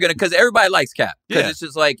course you're going to, because everybody likes cap. Because it's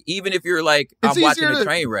just like, even if you're like, I'm watching a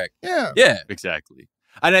train wreck. Yeah. Exactly.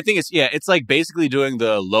 And I think it's like basically doing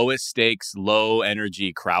the lowest stakes, low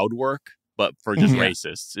energy crowd work, but for just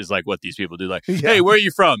racists is like what these people do. Like, hey, where are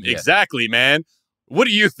you from? Yeah. Exactly, man. What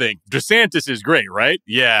do you think? DeSantis is great, right?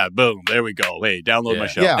 Yeah, boom. There we go. Hey, download my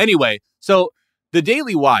show. Yeah. Anyway, so the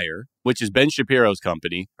Daily Wire, which is Ben Shapiro's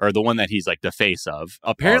company, or the one that he's like the face of,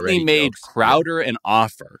 apparently made Crowder an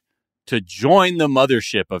offer to join the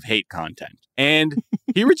mothership of hate content. And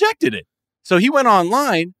he rejected it. So he went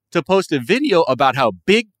online to post a video about how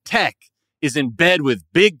big tech is in bed with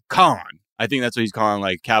big con. I think that's what he's calling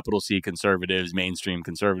like capital C conservatives, mainstream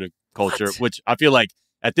conservative culture, which I feel like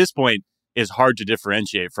at this point is hard to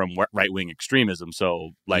differentiate from right-wing extremism. So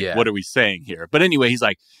like, what are we saying here? But anyway, he's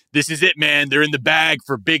like, this is it, man. They're in the bag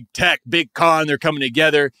for big tech, big con. They're coming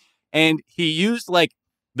together. And he used like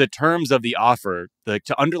the terms of the offer to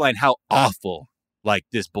underline how awful like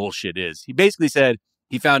this bullshit is. He basically said,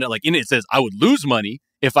 he found out like in it says, I would lose money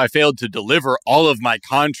if I failed to deliver all of my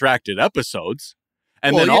contracted episodes.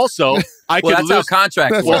 And then also, I could that's lose... how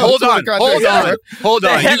contracts Well, hold on. What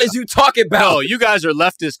the hell is you talking about? No, you guys are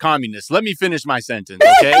leftist communists. Let me finish my sentence,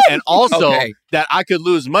 okay? And also, that I could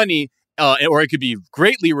lose money, or it could be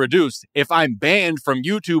greatly reduced if I'm banned from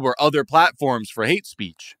YouTube or other platforms for hate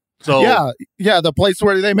speech. So Yeah, the place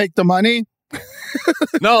where they make the money.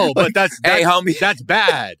 No, but that's homie. That's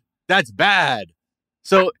bad. That's bad.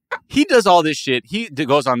 So he does all this shit. He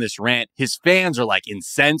goes on this rant. His fans are like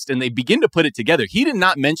incensed and they begin to put it together. He did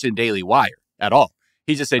not mention Daily Wire at all.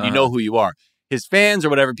 He just said, you know who you are. His fans or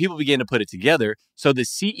whatever, people began to put it together. So the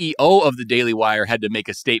CEO of the Daily Wire had to make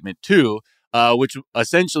a statement too, which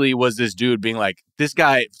essentially was this dude being like, this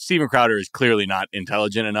guy, Steven Crowder, is clearly not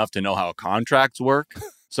intelligent enough to know how contracts work.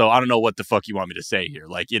 So I don't know what the fuck you want me to say here.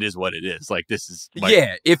 Like, it is what it is. Like, this is... Like,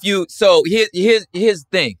 so here's the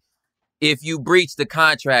thing. If you breach the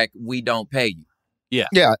contract, we don't pay you. Yeah.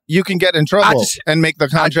 Yeah, you can get in trouble and make the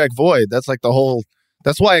contract void. That's like the whole...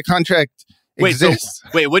 That's why a contract exists.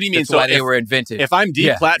 Wait, what do you mean? That's why they were invented. If I'm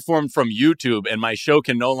deplatformed from YouTube and my show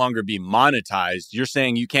can no longer be monetized, you're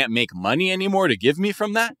saying you can't make money anymore to give me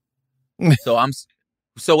from that?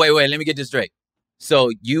 So wait, let me get this straight.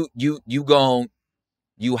 So you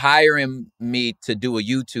hiring me to do a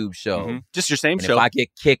YouTube show. Just your same show. If I get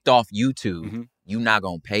kicked off YouTube, you not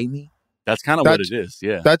gonna pay me? That's kind of what it is,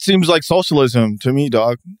 yeah. That seems like socialism to me,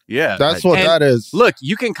 dog. Yeah. That's what that is. Look,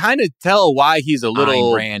 you can kind of tell why he's a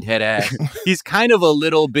little... brand head ass. He's kind of a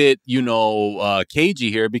little bit,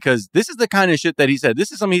 cagey here because this is the kind of shit that he said.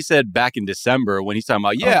 This is something he said back in December when he's talking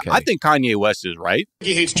about, I think Kanye West is right.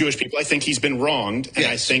 He hates Jewish people. I think he's been wronged, and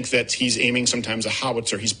I think that he's aiming sometimes a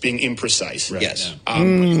howitzer. He's being imprecise. Right. Yes. But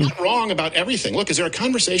he's not wrong about everything. Look, is there a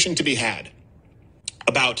conversation to be had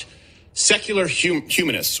about secular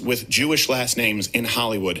humanists with Jewish last names in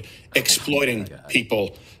Hollywood exploiting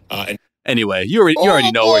people? Anyway, you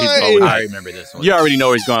already know where he's going. I remember this one. You already know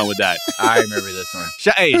where he's going with that. I remember this one.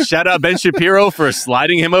 Hey, shout out Ben Shapiro for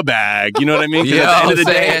sliding him a bag. You know what I mean? Because at the end of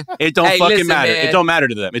the day, it don't fucking matter. Man. It don't matter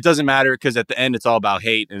to them. It doesn't matter because at the end, it's all about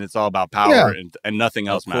hate and it's all about power and nothing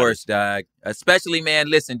else matters. Of course, dog. Especially, man,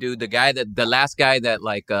 listen, dude, the last guy that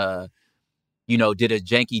like, did a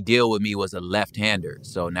janky deal with me was a left-hander.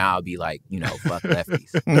 So now I'll be like, fuck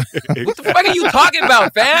lefties. What the fuck are you talking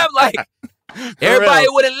about, fam? Like, everybody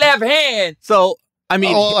with a left hand. So,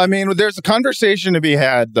 there's a conversation to be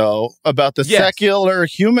had, though, about the secular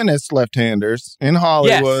humanist left-handers in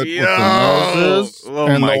Hollywood with the noses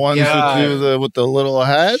and the ones who do with the little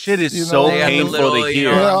hats. Shit is so painful to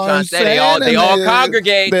hear. They all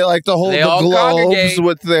congregate. They like to hold the globes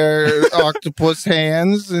with their octopus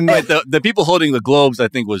hands. And right, the people holding the globes, I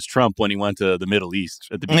think, was Trump when he went to the Middle East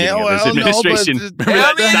at the beginning of his administration.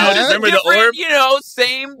 Remember the orb?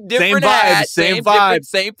 Same different hat, same vibe,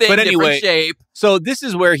 same thing, but anyway, different shape. So this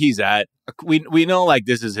is where he's at. We know like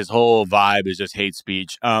this is his whole vibe is just hate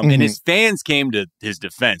speech. And his fans came to his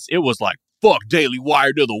defense. It was like, fuck Daily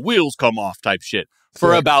Wire till the wheels come off type shit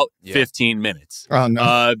for about 15 minutes. Oh,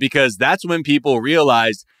 no. Because that's when people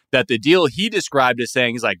realized that the deal he described as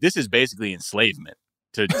saying, he's like, this is basically enslavement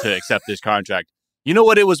to accept this contract. You know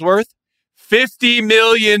what it was worth? $50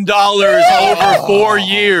 million over 4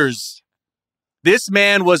 years. This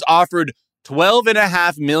man was offered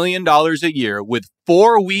 $12.5 million a year with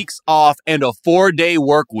 4 weeks off and a 4-day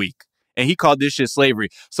work week. And he called this shit slavery.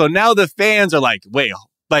 So now the fans are like, wait,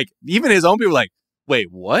 like even his own people are like, wait,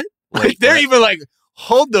 what? Like they're even like,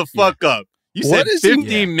 hold the fuck up. You said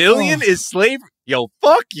 50 million is slavery? Yo,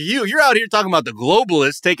 fuck you. You're out here talking about the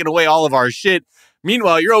globalists taking away all of our shit.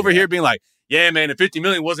 Meanwhile, you're over here being like, yeah, man, the 50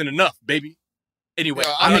 million wasn't enough, baby. Anyway,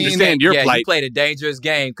 I understand your plight. You played a dangerous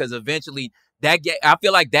game because eventually that game, I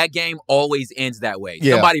feel like that game always ends that way.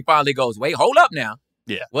 Yeah. Somebody finally goes, wait, hold up now.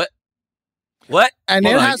 Yeah. What? And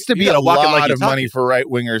there has to be a lot of money for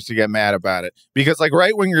right-wingers to get mad about it. Because like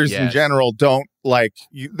right-wingers in general don't like,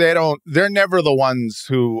 they're never the ones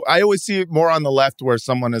who, I always see it more on the left where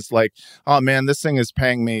someone is like, oh man, this thing is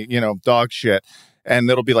paying me, dog shit. And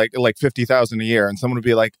it'll be like $50,000 a year. And someone will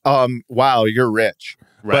be like, wow, you're rich.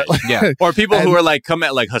 Right. But, yeah. Or people who are like, come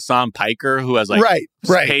at like Hassan Piker, who has like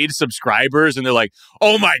paid subscribers. And they're like,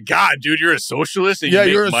 oh my God, dude, you're a socialist and you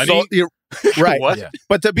make money. Right. What? Yeah.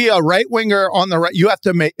 But to be a right winger on the right, you have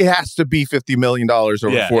to it has to be $50 million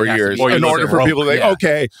over 4 years in order for people to think,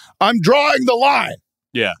 okay, I'm drawing the line.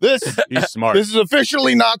 Yeah. He's smart. This is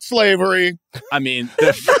officially not slavery. I mean,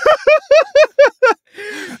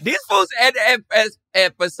 these folks,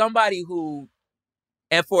 and for somebody who,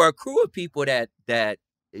 and for a crew of people that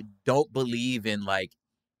don't believe in like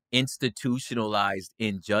institutionalized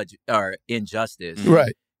injustice.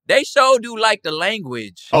 Right. They sure do like the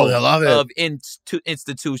language they love it. of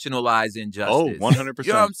institutionalized injustice. Oh, 100%.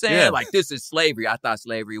 You know what I'm saying? Yeah. Like, this is slavery. I thought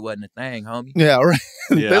slavery wasn't a thing, homie. Yeah, right.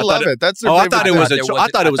 Yeah, they love it. That's their I favorite thought it thing. was I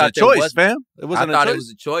thought it was a choice, fam. It wasn't a choice. I thought it was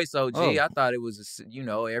a choice, OG. Oh. I thought it was,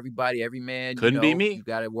 every man. Couldn't be me. You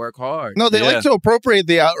got to work hard. No, they like to appropriate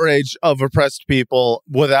the outrage of oppressed people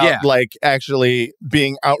without like actually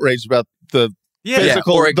being outraged about the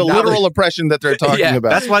physical, the literal oppression that they're talking about.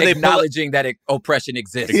 That's why they acknowledging that oppression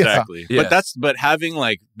exists. Exactly. Yeah. But having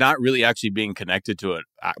like not really actually being connected to it,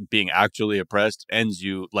 being actually oppressed ends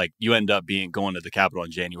you like you end up going to the Capitol on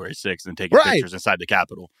January 6th and taking pictures inside the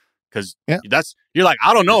Capitol. Because you're like,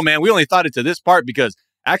 I don't know, man. We only thought it to this part because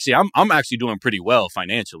actually I'm actually doing pretty well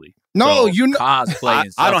financially. No, so cosplay.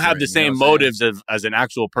 I don't have the same motives as an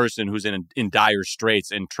actual person who's in dire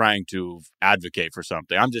straits and trying to advocate for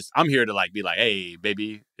something. I'm here to like be like, hey,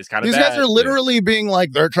 baby, it's kind of these bad. guys are literally being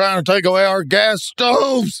like, they're trying to take away our gas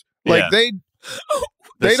stoves. Like they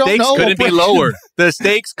don't know. Couldn't be lower. The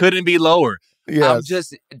stakes couldn't be lower. Yeah, I'm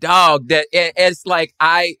just dog. That it's like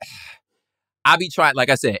I be trying. Like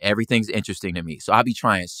I said, everything's interesting to me, so I be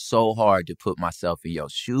trying so hard to put myself in your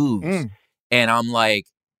shoes, and I'm like.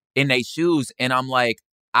 In their shoes, and I'm like,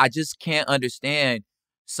 I just can't understand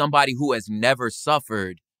somebody who has never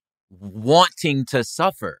suffered wanting to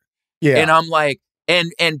suffer. Yeah. And I'm like,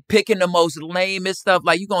 and picking the most lamest stuff,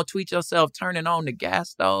 like you gonna tweet yourself turning on the gas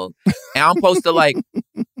stove. And I'm supposed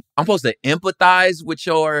to empathize with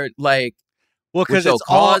your like because it's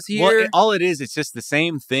cause here. All it is, it's just the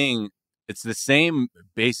same thing. It's the same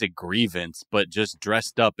basic grievance, but just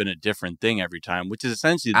dressed up in a different thing every time, which is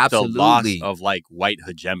essentially the loss of like white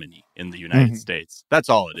hegemony in the United States. That's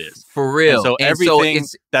all it is. For real. And so everything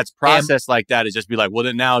that's processed like that is just be like, well,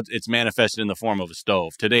 then now it's manifested in the form of a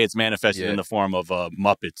stove. Today it's manifested in the form of a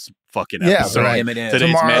Muppets fucking episode. Right. Today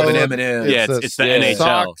it's the NHL.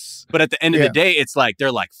 Socks. But at the end of the day, it's like,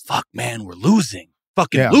 they're like, fuck, man, we're losing.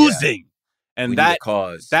 Fucking losing. And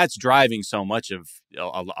that's driving so much of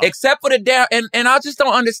except for the down and I just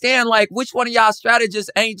don't understand like which one of y'all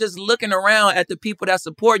strategists ain't just looking around at the people that's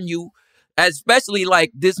supporting you, especially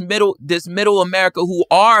like this middle America who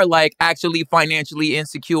are like actually financially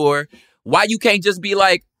insecure. Why you can't just be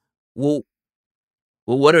like, well,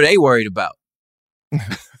 what are they worried about?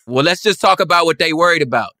 Well, let's just talk about what they worried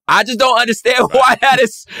about. I just don't understand why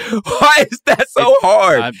is that so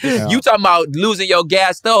hard? You talking about losing your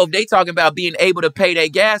gas stove. They talking about being able to pay their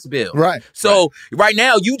gas bill. Right. So right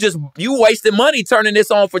now you wasting money turning this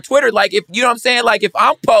on for Twitter. Like if you know what I'm saying? Like if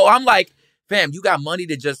I'm like, fam, you got money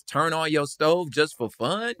to just turn on your stove just for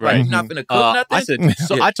fun? Right. Like, you're not gonna cook nothing?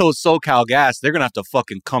 I told SoCal Gas they're gonna have to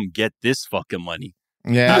fucking come get this fucking money.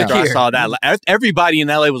 Yeah. After I saw that, everybody in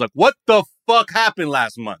LA was like, what the fuck happened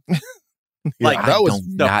last month? Like that was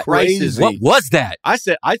the prices. What was that? I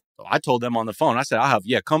said I told them on the phone. I said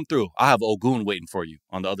come through. I have Ogun waiting for you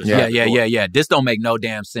on the other side. Yeah. This don't make no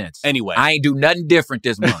damn sense. Anyway, I ain't do nothing different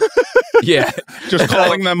this month. Just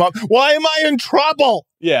calling them up. Why am I in trouble?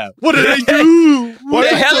 Yeah. What did I do? What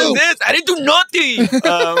the hell is this? I didn't do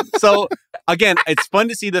nothing. So again, it's fun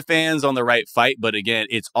to see the fans on the right fight, but again,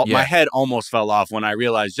 my head almost fell off when I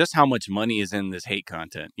realized just how much money is in this hate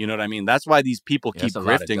content. You know what I mean? That's why these people keep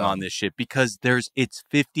grifting on this shit because it's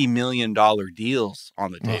 $50 million deals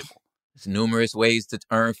on the table. There's numerous ways to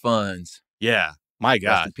earn funds. Yeah. My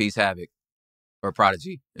God. Rest in peace, Havoc. Or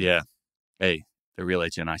Prodigy. Yeah. Hey, the real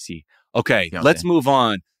HNIC. Okay, let's move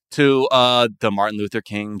on to the Martin Luther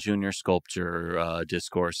King Jr. sculpture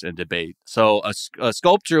discourse and debate. So a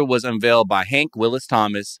sculpture was unveiled by Hank Willis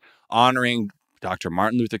Thomas honoring Dr.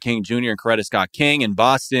 Martin Luther King Jr. and Coretta Scott King in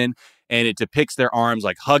Boston. And it depicts their arms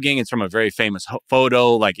like hugging. It's from a very famous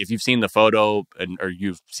photo. Like if you've seen the photo or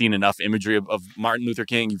you've seen enough imagery of Martin Luther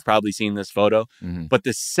King, you've probably seen this photo. Mm-hmm. But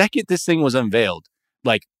the second this thing was unveiled,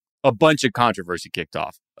 like a bunch of controversy kicked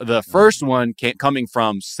off. The first one coming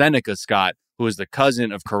from Seneca Scott, who is the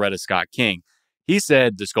cousin of Coretta Scott King. He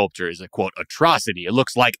said the sculpture is a, quote, atrocity. It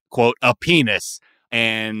looks like, quote, a penis.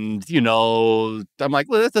 And, you know, I'm like,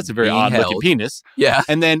 well, that's a very odd looking penis. Yeah.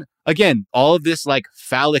 And then again, all of this like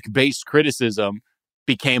phallic based criticism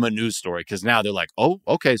became a news story because now they're like, oh,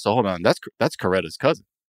 okay, so hold on. That's Coretta's cousin.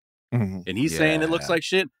 Mm-hmm. And he's saying it looks like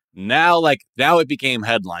shit. Now it became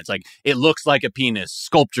headlines. Like, it looks like a penis.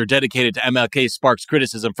 Sculpture dedicated to MLK sparks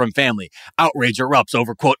criticism from family. Outrage erupts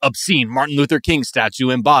over, quote, obscene Martin Luther King statue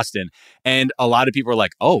in Boston. And a lot of people are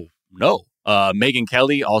like, oh, no. Megyn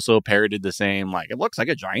Kelly also parroted the same, like, it looks like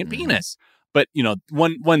a giant penis. But, you know,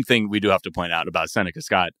 one thing we do have to point out about Seneca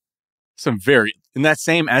Scott, in that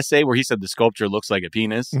same essay where he said the sculpture looks like a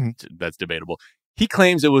penis, that's debatable. He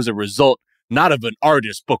claims it was a result not of an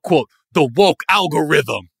artist, but, quote, the woke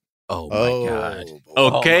algorithm. Oh, my God.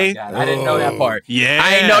 Okay. Oh my God. I didn't know that part. Yeah.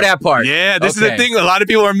 I didn't know that part. Yeah. This is the thing a lot of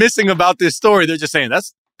people are missing about this story. They're just saying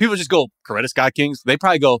people just go, Coretta Scott King's. They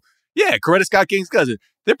probably go, yeah, Coretta Scott King's cousin.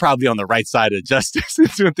 They're probably on the right side of justice.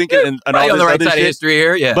 Thinking and all on the right side shit. Of history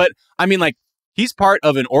here. Yeah. But I mean, like, he's part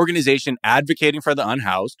of an organization advocating for the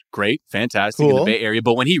unhoused. Great. Fantastic. In the Bay Area.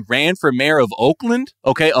 But when he ran for mayor of Oakland,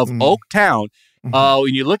 Oaktown,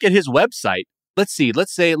 when you look at his website, let's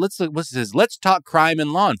talk crime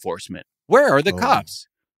and law enforcement. Where are the cops?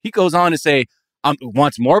 He goes on to say,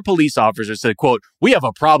 wants more police officers to, quote, we have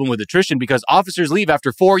a problem with attrition because officers leave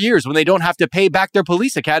after 4 years when they don't have to pay back their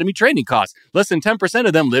police academy training costs. Less than 10%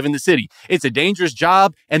 of them live in the city. It's a dangerous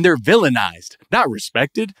job and they're villainized, not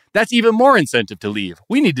respected. That's even more incentive to leave.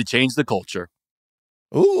 We need to change the culture.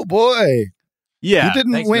 Oh, boy. Yeah. You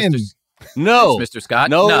didn't win. No. Thanks, Mr. Scott.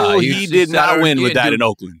 No, he did not win with that in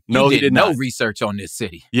Oakland. No, he did not. No research on this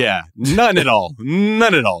city. Yeah, none at all.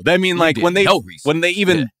 None at all. I mean, like when they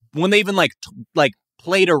even like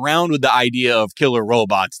played around with the idea of killer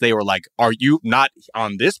robots, they were like, "Are you not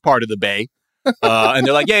on this part of the Bay?" And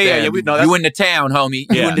they're like, "Yeah, we know. You in the town, homie.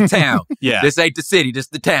 You in the town. Yeah, this ain't the city. This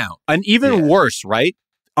the town." And even worse, right?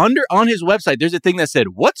 On his website, there's a thing that said,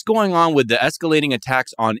 "What's going on with the escalating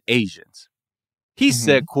attacks on Asians?" He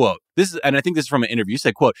said, quote, and I think this is from an interview. He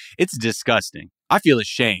said, quote, it's disgusting. I feel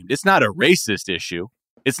ashamed. It's not a racist issue.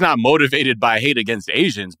 It's not motivated by hate against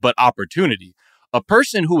Asians, but opportunity. A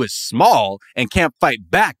person who is small and can't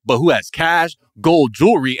fight back, but who has cash, gold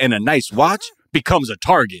jewelry, and a nice watch becomes a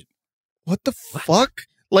target. What the fuck?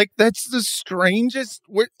 Like, that's the strangest.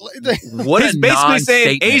 What He's basically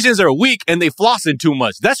saying Asians are weak and they flossing too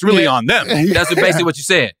much. That's really on them. That's basically what you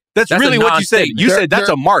said. That's really what you said. You said that's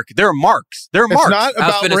a mark. They're marks. They're marks. It's not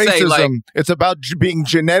about racism. It's about being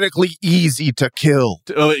genetically easy to kill.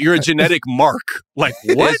 You're a genetic mark. Like,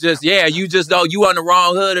 what? It's just, you on the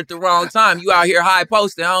wrong hood at the wrong time. You out here high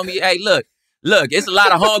posting, homie. Hey, look, it's a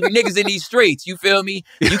lot of hungry niggas in these streets. You feel me?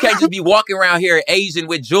 You can't just be walking around here Asian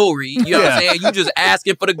with jewelry. You know what I'm saying? You just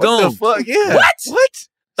asking for the goon. What the fuck? Yeah. What?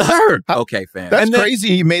 Sir. Okay, fam. That's crazy.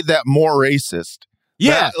 He made that more racist.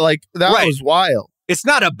 Yeah. That was wild. It's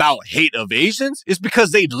not about hate of Asians. It's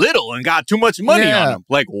because they little and got too much money on them.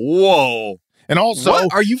 Like, whoa. And also,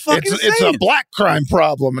 what are you fucking saying? It's a black crime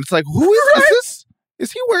problem. It's like, who is this?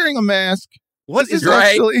 Is he wearing a mask? What is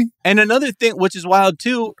actually? And another thing, which is wild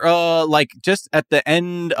too, like just at the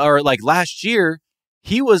end or like last year,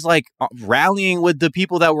 he was like rallying with the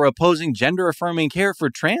people that were opposing gender affirming care for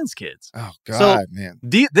trans kids. Oh God, man.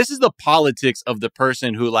 This is the politics of the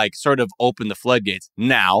person who like sort of opened the floodgates.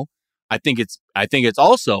 Now, I think it's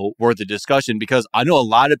also worth a discussion because I know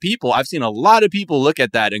I've seen a lot of people look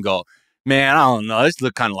at that and go, man, I don't know. This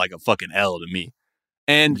look kind of like a fucking L to me.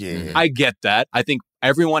 And I get that. I think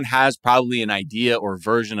everyone has probably an idea or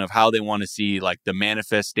version of how they want to see like the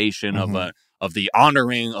manifestation of the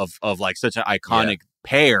honoring of like such an iconic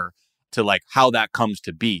pair to like how that comes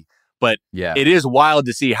to be. But it is wild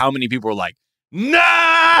to see how many people are like,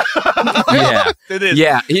 nah! It is.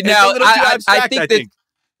 Yeah. Now, I think.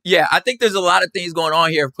 Yeah, I think there's a lot of things going on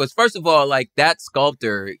here because first of all, like that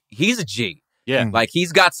sculptor, he's a G. Yeah. Like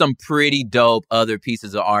he's got some pretty dope other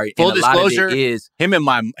pieces of art. Full and disclosure, a lot of it is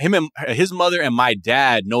his mother and my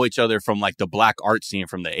dad know each other from like the black art scene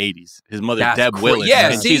from the 80s. His mother, Deb Willis.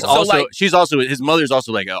 Yeah, and she's also his mother's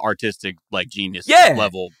also like an artistic like genius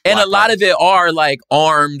level. And a lot of it are like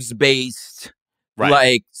arms based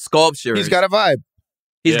like sculptures. He's got a vibe.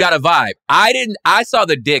 He's got a vibe. I saw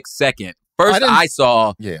the dick second. First I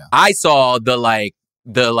saw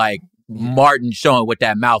the Martin showing what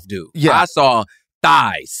that mouth do. Yeah. I saw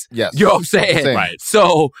thighs. Yes. You know what I'm saying? Same. Right.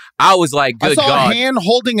 So I was like, good God. I saw a hand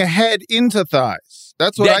holding a head into thighs.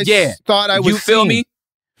 That's what thought I was You feel seeing. me?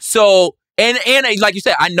 So, and like you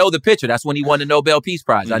said, I know the picture. That's when he won the Nobel Peace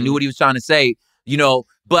Prize. I knew what he was trying to say, you know,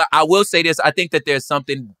 but I will say this. I think that there's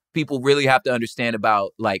something people really have to understand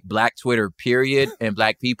about like Black Twitter, period, and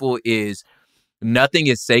Black people is nothing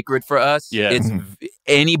is sacred for us. Yeah. It's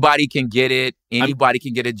anybody can get it. Anybody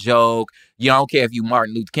can get a joke. You don't care if you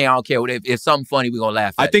Martin Luther King. I don't care what if something funny, we're gonna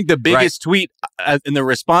laugh at. I think the biggest tweet in the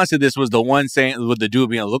response to this was the one saying with the dude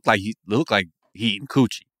being looked like he eating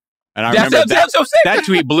coochie. And I remember that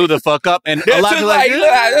tweet blew the fuck up. And a lot of like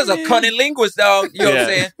there's a cunning linguist, dog. You know what I'm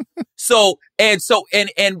saying? So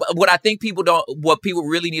what I think what people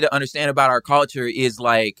really need to understand about our culture is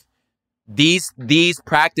like these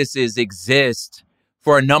practices exist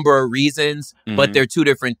for a number of reasons, but they're two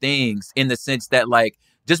different things in the sense that like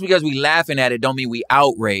just because we laughing at it don't mean we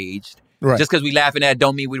outraged. Right. Just because we laughing at it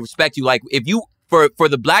don't mean we respect you. Like if you for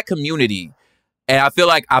the Black community, and I feel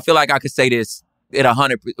like I could say this at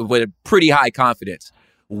 100 with a pretty high confidence.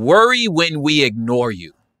 Worry when we ignore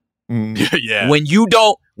you. Yeah. When you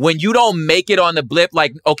don't make it on the blip,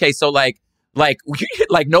 like okay, so like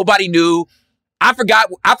nobody knew. I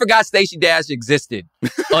forgot Stacey Dash existed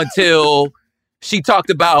until she talked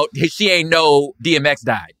about she ain't know DMX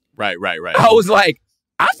died. Right. I was like,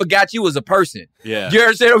 I forgot you as a person. Yeah. You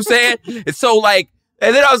understand what I'm saying? And so like,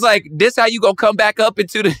 and then I was like, this how you gonna come back up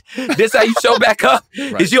this how you show back up?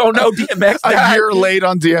 Is you don't know DMX died? A year late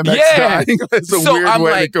on DMX dying. That's a weird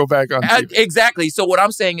way to go back on TV. Exactly. So what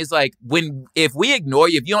I'm saying is like, if we ignore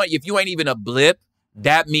you, if you ain't even a blip,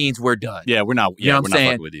 that means we're done. Yeah, we're not. Yeah, you know we're not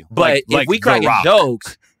fucking with you. But if we cracking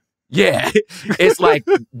jokes, it's like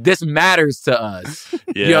this matters to us.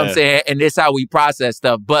 Yeah. You know what I'm saying? And this how we process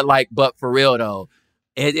stuff. But for real though,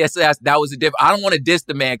 that was a different. I don't want to diss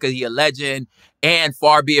the man because he a legend, and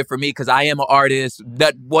far be it for me because I am an artist.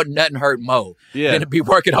 That wasn't nothing hurt Mo than to be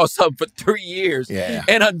working on something for 3 years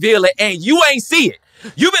and unveil it, and you ain't see it.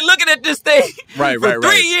 You've been looking at this thing for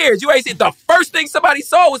 3 years. You ain't seen the first thing somebody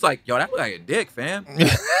saw was like, yo, that look like a dick, fam.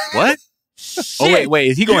 What? Shit. Oh, wait.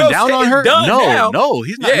 Is he going down on her? No,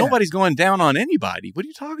 he's not. Yeah. Nobody's going down on anybody. What are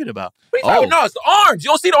you talking about? What are you talking about? No, it's the arms. You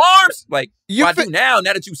don't see the arms? Like, I do now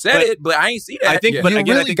that you said it, but I ain't see that. I think, but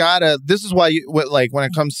you really gotta, this is why when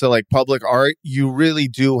it comes to like public art, you really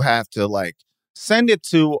do have to like send it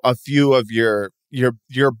to a few of your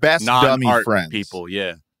best dummy friends. People,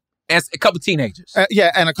 yeah. And a couple teenagers.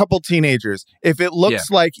 And a couple teenagers. If it looks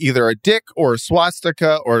like either a dick or a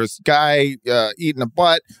swastika or a guy eating a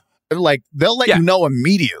butt, like they'll let you know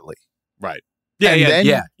immediately. Right. Yeah, and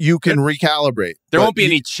then you can recalibrate. There won't be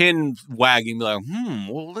any chin wagging. Be like,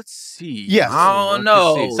 well, let's see. Yeah, I don't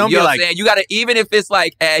know. You know what I'm saying? You gotta, even if it's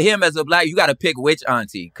like him as a Black, you gotta pick which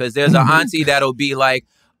auntie, because there's an auntie that'll be like,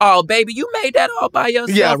 oh, baby, you made that all by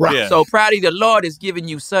yourself. Yeah, right. Yeah. So proud of the Lord is giving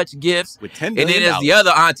you such gifts. With $10 and million. then there's the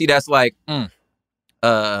other auntie that's like,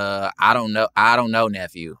 I don't know,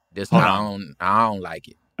 nephew. I don't like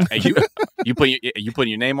it. And you putting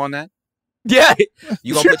your name on that? Yeah.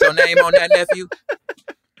 You gonna put your name on that, nephew?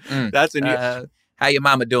 That's a new. How your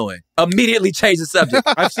mama doing? Immediately change the subject.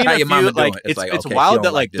 I've seen how your your mama doing. It's okay, wild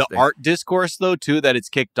that like the art discourse though too that it's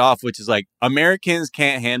kicked off, which is like Americans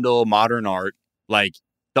can't handle modern art. Like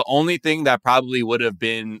the only thing that probably would have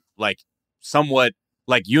been like somewhat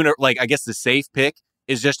like I guess the safe pick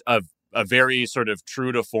is just a very sort of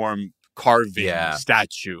true to form carving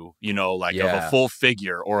statue, of a full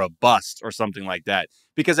figure or a bust or something like that.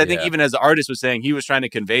 Because I think even as the artist was saying, he was trying to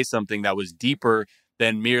convey something that was deeper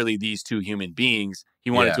than merely these two human beings.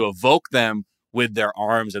 He wanted to evoke them with their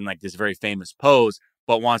arms and like this very famous pose,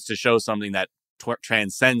 but wants to show something that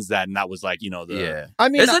transcends that. And that was like, I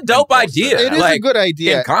mean, it's a dope idea. It is a good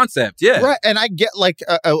idea. In concept, yeah. Right. And I get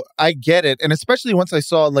I get it. And especially once I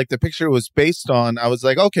saw like the picture it was based on, I was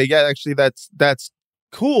like, okay, yeah, actually that's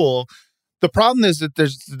cool. The problem is that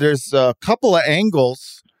there's a couple of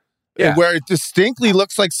angles where it distinctly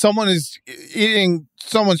looks like someone is eating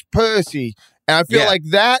someone's pussy. And I feel like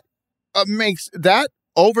that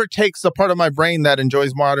overtakes the part of my brain that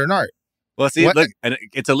enjoys modern art. Well, see, look, and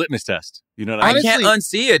it's a litmess test. You know what I mean? I can't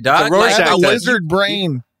unsee it, dog. It's a lizard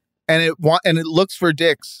brain and it looks for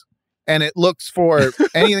dicks. And it looks for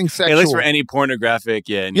anything sexual. It looks for any pornographic.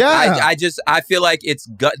 Yeah. I feel like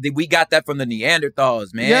we got that from the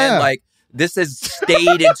Neanderthals, man. Yeah. Like, this has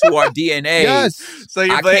stayed into our DNA. Yes. So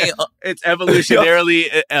it's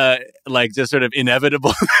evolutionarily like just sort of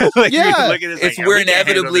inevitable. Like, we're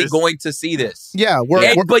inevitably going to see this. Yeah.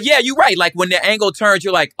 But yeah, you're right. Like when the angle turns,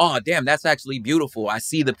 you're like, oh, damn, that's actually beautiful. I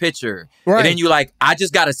see the picture. Right. And then you're like, I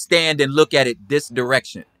just got to stand and look at it this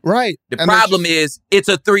direction. Right. The problem is it's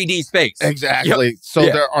a 3D space. Exactly. Yep. So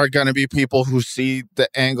there are going to be people who see the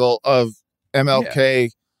angle of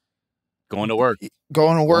MLK going to work.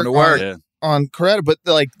 On Coretta, but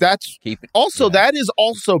like that is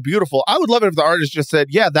also beautiful. I would love it if the artist just said,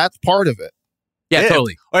 "Yeah, that's part of it." Yeah,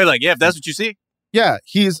 totally. Or like, if that's what you see. Yeah,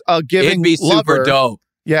 he's giving. It'd be super dope.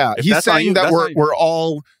 Yeah, he's saying that we're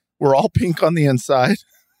all pink on the inside,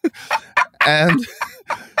 and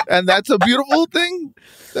that's a beautiful thing.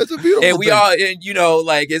 That's a beautiful and we thing. all, and you know,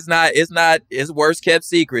 like it's worst kept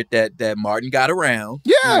secret that Martin got around.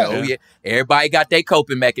 Yeah. Everybody got their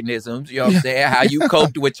coping mechanisms. You know what I'm saying? How you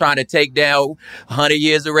coped with trying to take down 100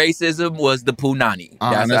 years of racism was the punani.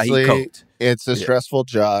 That's Honestly, how he coped. It's a stressful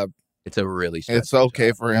job. It's a really stressful It's okay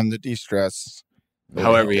job. for him to de-stress.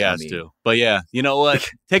 However he has to. But yeah, you know what?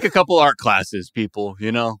 Take a couple art classes, people,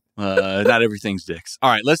 you know? Not everything's dicks. All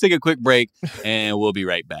right, let's take a quick break and we'll be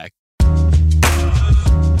right back.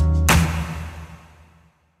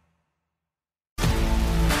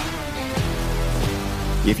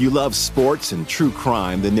 If you love sports and true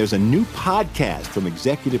crime, then there's a new podcast from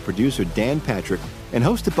executive producer Dan Patrick and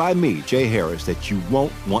hosted by me, Jay Harris, that you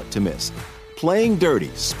won't want to miss. Playing Dirty: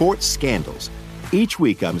 Sports Scandals. Each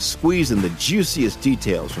week, I'm squeezing the juiciest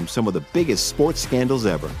details from some of the biggest sports scandals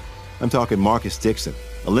ever. I'm talking Marcus Dixon,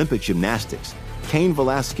 Olympic gymnastics, Cain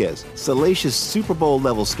Velasquez, salacious Super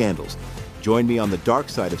Bowl-level scandals. Join me on the dark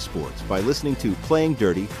side of sports by listening to Playing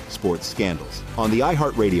Dirty: Sports Scandals on the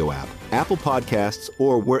iHeartRadio app, Apple Podcasts,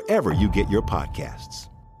 or wherever you get your podcasts.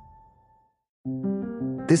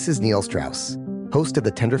 This is Neil Strauss, host of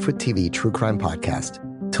the Tenderfoot TV true crime podcast,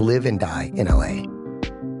 To Live and Die in LA.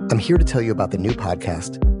 I'm here to tell you about the new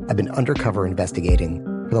podcast I've been undercover investigating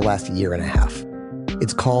for the last year and a half.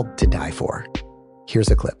 It's called To Die For. Here's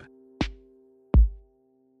a clip.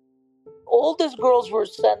 All these girls were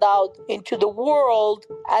sent out into the world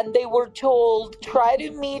and they were told, try to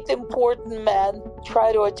meet important men,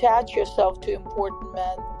 try to attach yourself to important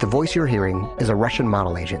men. The voice you're hearing is a Russian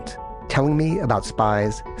model agent telling me about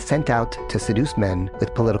spies sent out to seduce men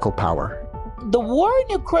with political power. The war in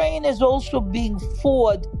Ukraine is also being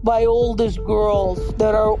fought by all these girls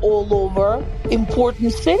that are all over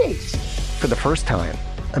important cities. For the first time,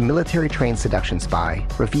 a military-trained seduction spy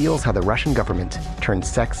reveals how the Russian government turned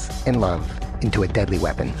sex and love into a deadly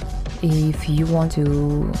weapon. If you want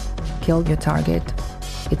to kill your target,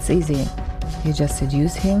 it's easy. You just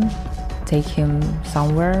seduce him, take him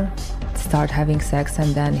somewhere, start having sex,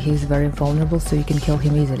 and then he's very vulnerable, so you can kill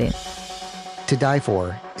him easily. To Die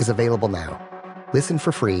For is available now. Listen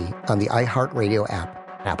for free on the iHeartRadio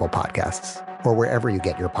app, Apple Podcasts, or wherever you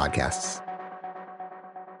get your podcasts.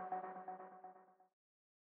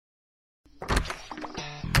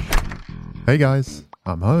 Hey guys,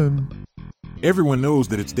 I'm home. Everyone knows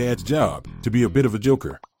that it's Dad's job to be a bit of a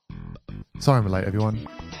joker. Sorry I'm late, everyone.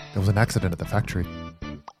 There was an accident at the factory.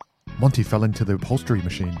 Monty fell into the upholstery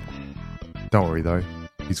machine. Don't worry though,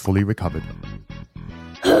 he's fully recovered.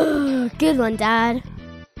 Good one, Dad.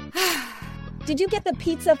 Did you get the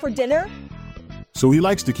pizza for dinner? So he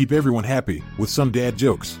likes to keep everyone happy with some dad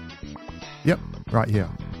jokes. Yep, right here.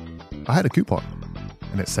 I had a coupon,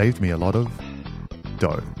 and it saved me a lot of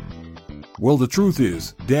dough. Well, the truth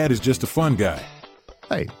is, Dad is just a fun guy.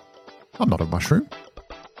 Hey, I'm not a mushroom.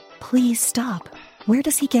 Please stop. Where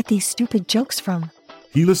does he get these stupid jokes from?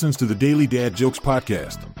 He listens to the Daily Dad Jokes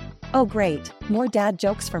podcast. Oh, great. More dad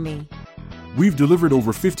jokes for me. We've delivered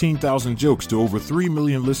over 15,000 jokes to over 3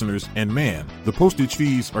 million listeners, and man, the postage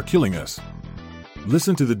fees are killing us.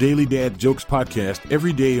 Listen to the Daily Dad Jokes podcast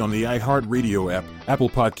every day on the iHeartRadio app, Apple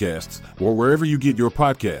Podcasts, or wherever you get your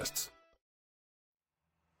podcasts.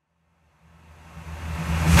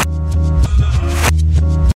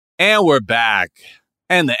 And we're back.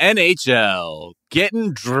 And the NHL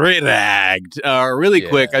getting dragged. Really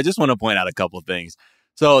quick, I just want to point out a couple of things.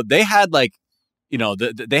 So they had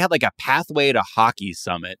they had a Pathway to Hockey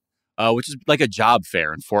Summit, which is like a job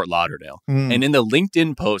fair in Fort Lauderdale. And in the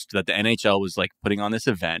LinkedIn post that the NHL was putting on this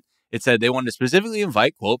event, it said they wanted to specifically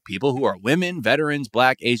invite, quote, people who are women, veterans,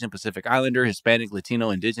 Black, Asian, Pacific Islander, Hispanic,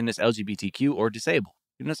 Latino, Indigenous, LGBTQ, or disabled.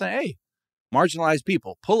 You know what I'm saying? Hey, marginalized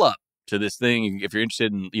people, pull up. to this thing if you're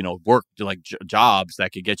interested in, work like jobs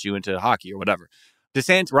that could get you into hockey or whatever.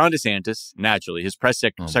 Ron DeSantis, naturally, his press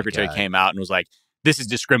secretary came out and was like, this is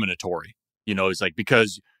discriminatory. It's like,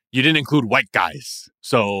 because you didn't include white guys.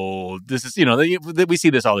 So this is, we see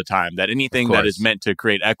this all the time, that anything that is meant to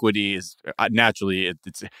create equity is naturally,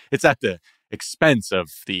 it's at the expense of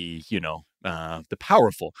the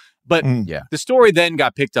powerful. But the story then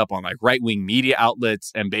got picked up on like right-wing media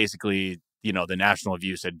outlets, and basically, the National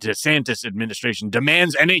Review said DeSantis administration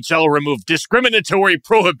demands NHL remove discriminatory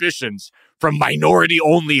prohibitions from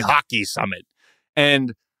minority-only hockey summit.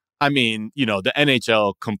 And I mean, the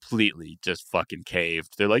NHL completely just fucking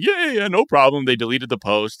caved. They're like, yeah, no problem. They deleted the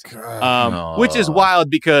post, which is wild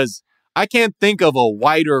because I can't think of a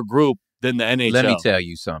wider group than the NHL. Let me tell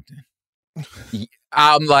you something.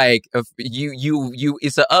 I'm like,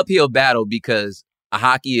 it's an uphill battle because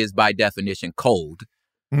hockey is by definition cold.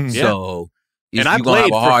 So, and I played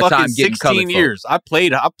for fucking 16 years. I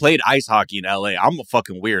played ice hockey in LA. I'm a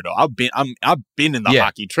fucking weirdo. I've been in the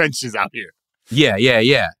hockey trenches out here.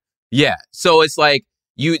 Yeah. So it's like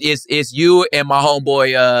it's you and my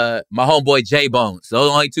homeboy J Bones. Those are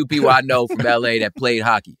the only two people I know from LA that played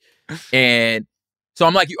hockey. And so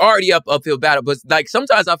I'm like, you already uphill battle, but like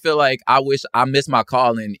sometimes I feel like I wish I missed my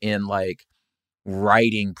calling in like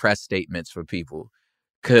writing press statements for people.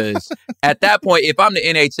 Because at that point, if I'm the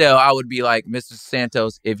NHL, I would be like, Mr.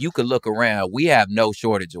 Santos, if you could look around, we have no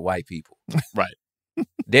shortage of white people. Right.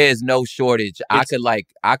 There's no shortage. I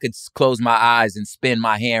could close my eyes and spin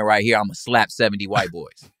my hand right here. I'm gonna slap 70 white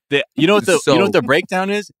boys. You know what the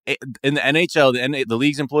breakdown is? In the NHL, the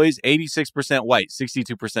league's employees, 86% white,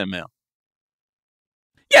 62% male.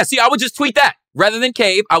 Yeah, see, I would just tweet that. Rather than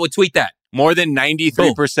cave, I would tweet that. More than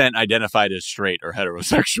 93% identified as straight or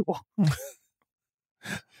heterosexual.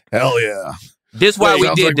 Hell yeah. This why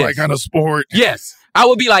we did this. My kind of sport. Yes. I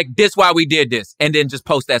would be like, this why we did this. And then just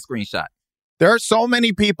post that screenshot. There are so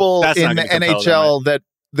many people in the NHL that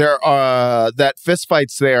that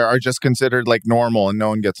fistfights there are just considered like normal and no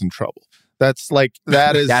one gets in trouble. That's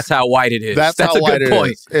how white it is. That's how white it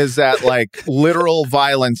is. Is that like literal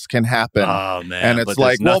violence can happen? Oh man! And it's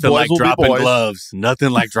like, well, nothing boys like will dropping be boys. gloves. Nothing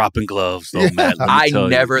like dropping gloves, though, Matt. I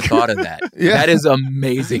never thought of that. That is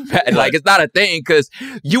amazing, Matt. Like it's not a thing because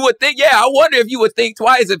you would think. Yeah, I wonder if you would think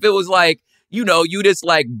twice if it was like, you this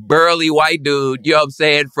like burly white dude, you know what I'm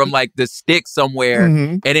saying, from like the stick somewhere,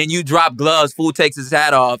 and then you drop gloves, fool takes his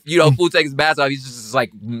hat off, fool takes his mask off, he's just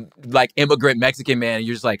like immigrant Mexican man, and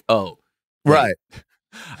you're just like, oh. Right.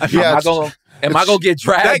 Am I gonna get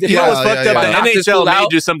dragged? What's fucked up? The NHL may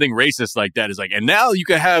do something racist like that. It's like, and now you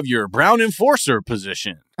can have your brown enforcer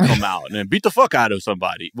position come out and then beat the fuck out of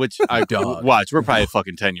somebody, which I don't watch. We're probably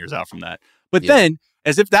fucking 10 years out from that. But then,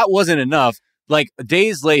 as if that wasn't enough, like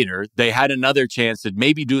days later, they had another chance to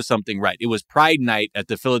maybe do something right. It was Pride Night at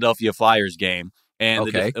the Philadelphia Flyers game, and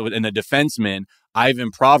the defenseman, Ivan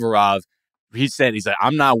Provorov, he's like,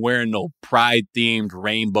 I'm not wearing no pride-themed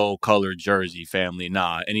rainbow-colored jersey, family,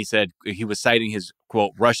 nah. And he said he was citing his,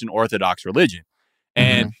 quote, Russian Orthodox religion.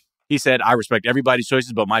 And he said, I respect everybody's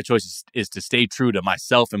choices, but my choice is to stay true to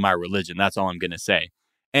myself and my religion. That's all I'm going to say.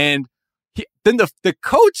 And then the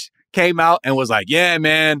coach came out and was like, yeah,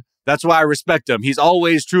 man, that's why I respect him. He's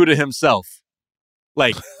always true to himself.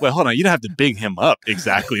 Like, well, hold on. You don't have to big him up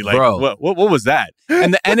exactly. Like, bro, what was that?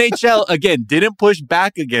 And the NHL, again, didn't push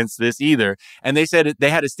back against this either. And they said they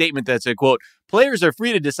had a statement that said, quote, players are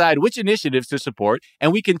free to decide which initiatives to support,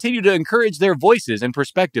 and we continue to encourage their voices and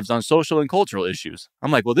perspectives on social and cultural issues. I'm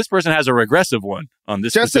like, well, this person has a regressive one on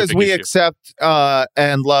this just as we issue. Accept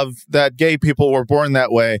and love that gay people were born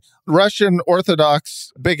that way. Russian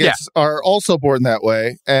Orthodox bigots are also born that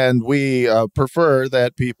way, and we prefer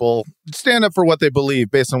that people stand up for what they believe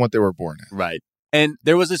based on what they were born in. Right. And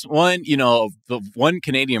there was this one, the one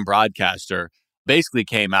Canadian broadcaster basically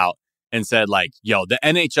came out and said, like, yo, the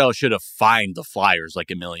NHL should have fined the Flyers like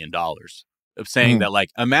 $1 million. Of saying that, like,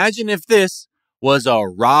 imagine if this was a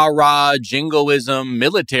rah-rah jingoism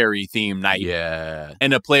military theme night. Yeah.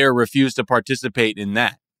 And a player refused to participate in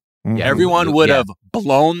that. Yeah, everyone would have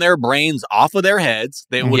blown their brains off of their heads.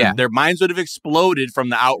 They would their minds would have exploded from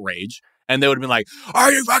the outrage. And they would have been like,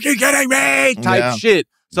 are you fucking kidding me? Type shit.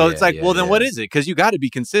 So it's like, well, then what is it? Because you got to be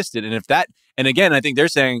consistent. And if that, and again, I think they're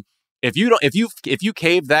saying, if you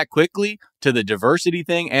cave that quickly to the diversity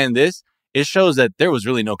thing and this, it shows that there was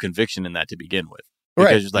really no conviction in that to begin with.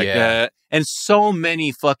 Because it's like, and so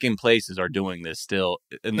many fucking places are doing this still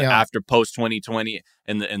in the after post 2020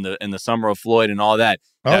 in the summer of Floyd and all that.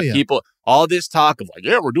 People, all this talk of like,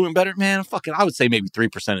 we're doing better, man. Fucking, I would say maybe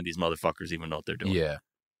 3% of these motherfuckers even know what they're doing. Yeah.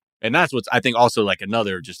 And that's what's, I think, also like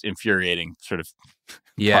another just infuriating sort of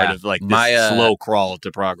part of like my, this slow crawl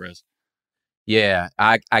to progress. Yeah,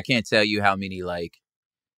 I can't tell you how many like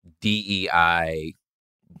DEI,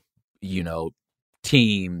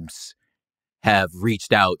 teams have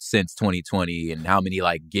reached out since 2020 and how many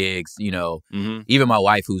like gigs, even my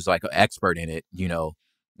wife, who's like an expert in it,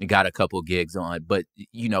 got a couple gigs on. But,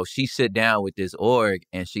 she sit down with this org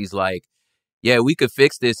and she's like, yeah, we could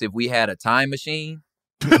fix this if we had a time machine.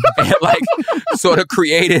 And like sort of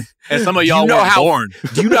created. And some of y'all weren't born.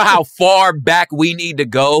 Do you know how far back we need to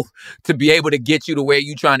go to be able to get you to where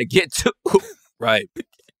you trying to get to? Right.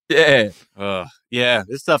 Yeah. Yeah.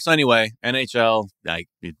 This stuff's anyway. NHL, like,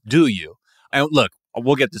 do you? And look,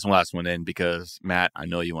 we'll get this last one in because, Matt, I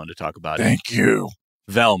know you wanted to talk about it. Thank you.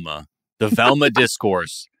 Velma. The Velma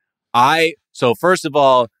discourse. So first of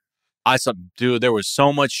all, there was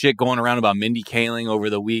so much shit going around about Mindy Kaling over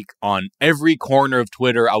the week on every corner of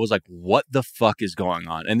Twitter. I was like, what the fuck is going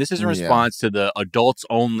on? And this is in response to the adults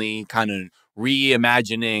only kind of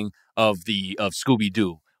reimagining of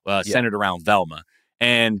Scooby-Doo centered around Velma.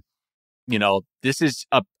 And, this is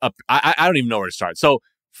I don't even know where to start. So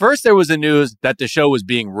first there was the news that the show was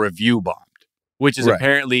being review bombed, which is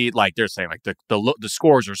apparently like they're saying like the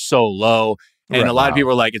scores are so low. And a lot of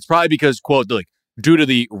people are like, it's probably because, quote, like, due to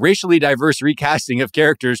the racially diverse recasting of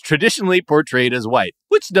characters traditionally portrayed as white,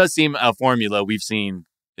 which does seem a formula we've seen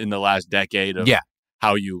in the last decade of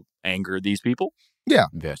how you anger these people. Yeah,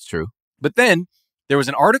 that's true. But then there was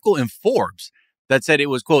an article in Forbes that said it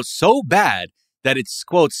was, quote, so bad that it's,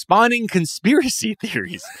 quote, spawning conspiracy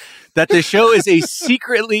theories, that the show is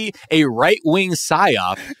secretly a right-wing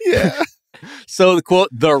PsyOp. Yeah. So the quote,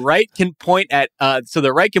 the right can point at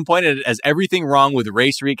it as everything wrong with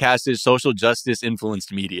race recasted, social justice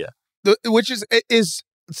influenced media, which is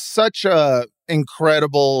such a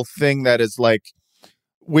incredible thing. That is like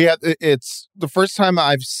it's the first time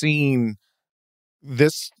I've seen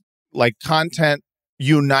this like content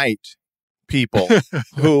unite people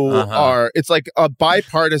who are. It's like a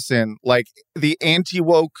bipartisan, like the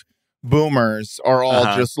anti-woke boomers are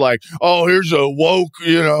all just like, oh, here's a woke,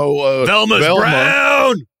 Velma.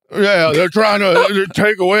 Brown. Yeah, they're trying to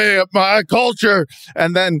take away my culture.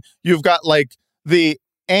 And then you've got like the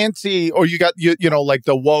or you got, like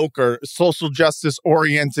the woke or social justice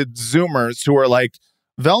oriented Zoomers who are like,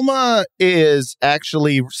 Velma is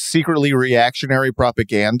actually secretly reactionary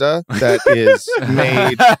propaganda that is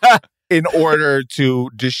made in order to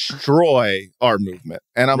destroy our movement.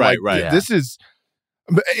 And I'm this is...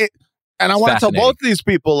 And I want to tell both these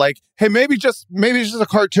people, like, hey, maybe it's just a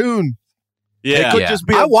cartoon. Yeah, it could just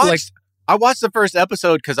be. I watched the first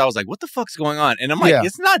episode because I was like, "What the fuck's going on?" And I'm like,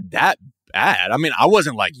 "It's not that bad." I mean, I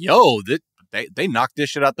wasn't like, "Yo, they knocked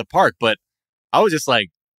this shit out the park," but I was just like,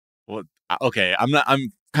 "Well, okay, I'm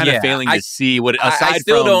kind of failing to see what." Aside I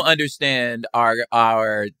still don't understand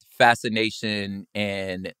our fascination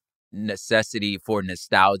and necessity for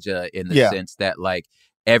nostalgia in the sense that like.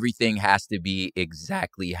 Everything has to be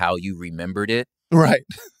exactly how you remembered it. Right.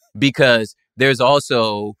 Because there's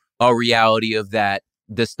also a reality of that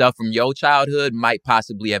the stuff from your childhood might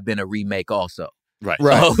possibly have been a remake also. Right.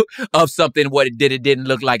 Of something what it didn't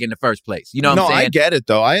look like in the first place. You know what I'm saying? No, I get it,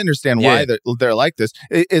 though. I understand why they're like this.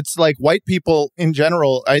 It's like white people in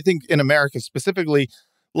general, I think in America specifically,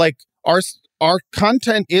 like our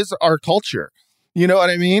content is our culture. You know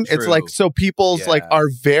what I mean? True. It's like, so people's like are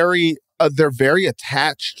very... they're very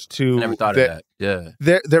attached to. I never thought of that. Yeah,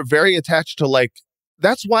 they're very attached to like.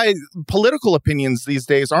 That's why political opinions these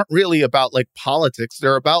days aren't really about like politics.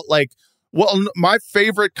 They're about like, well, my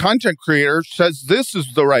favorite content creator says this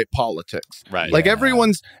is the right politics. Right. Like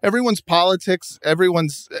everyone's politics,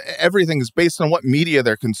 everything is based on what media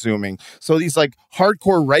they're consuming. So these like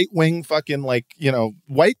hardcore right wing fucking like,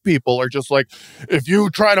 white people are just like, if you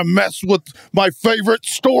try to mess with my favorite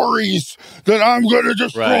stories, then I'm going to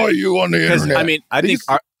destroy you on the internet. I mean, I think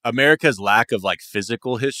America's lack of like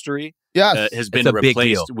physical history has been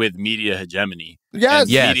replaced with media hegemony. Yes.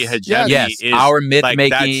 Media hegemony is our myth like,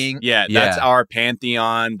 making. That's our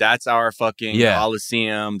pantheon. That's our fucking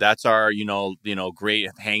Coliseum. That's our, great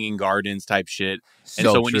hanging gardens type shit. And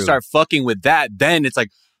so when you start fucking with that, then it's like,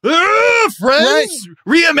 Friends,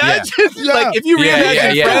 reimagine. Yeah. Like if you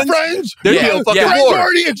reimagine Friends, there'd be a fucking Friends war.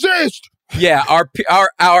 already exist. Yeah,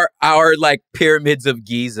 our like pyramids of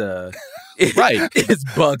Giza. Right. It's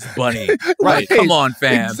Bugs Bunny. Right. Come on,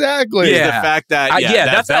 fam. Exactly. Yeah. The fact that,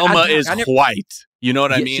 that Velma is white. You know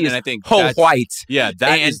what I mean? And I think white. Yeah,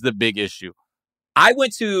 that is the big issue. I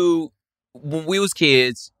went to, when we was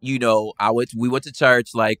kids, we went to church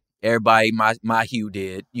like everybody my hue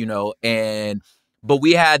did, but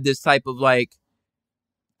we had this type of like,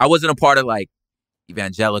 I wasn't a part of like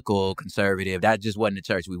evangelical, conservative. That just wasn't the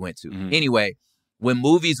church we went to. Mm-hmm. Anyway, when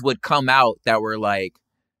movies would come out that were like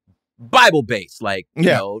Bible based, like, you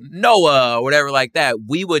know, Noah or whatever like that,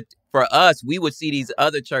 we would see these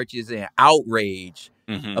other churches in outrage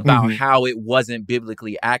about how it wasn't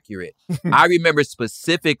biblically accurate. I remember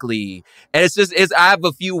specifically, and I have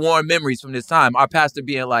a few warm memories from this time, our pastor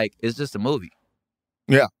being like, it's just a movie.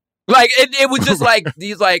 Yeah. Like, it was just like,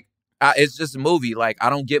 he's like, it's just a movie. Like, I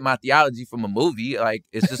don't get my theology from a movie. Like,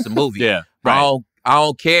 it's just a movie. Yeah. Right. I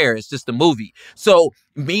don't care. It's just a movie. So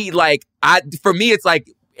for me, it's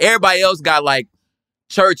like everybody else got like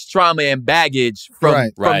church trauma and baggage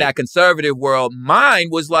from that conservative world. Mine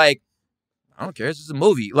was like, I don't care. It's just a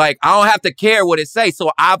movie. Like, I don't have to care what it says.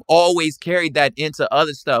 So I've always carried that into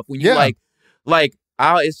other stuff. When you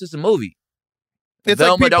it's just a movie. It's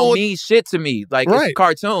Velma like don't mean shit to me. Like, it's a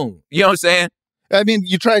cartoon. You know what I'm saying? I mean,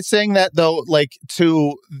 you try saying that, though, like,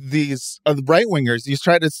 to these right-wingers. You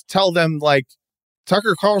try to tell them, like,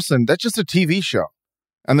 Tucker Carlson, that's just a TV show.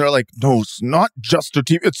 And they're like, no, it's not just a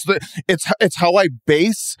TV. It's how I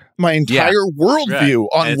base my entire worldview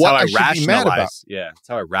on what I should be mad about. Yeah, it's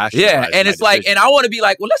how I rationalize. Yeah, and it's like, and I want to be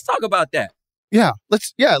like, well, let's talk about that. Yeah,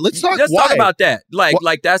 let's talk. Let's talk about that.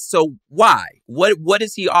 Like that's so why? What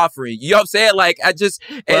is he offering? You know what I'm saying? Like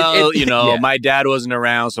my dad wasn't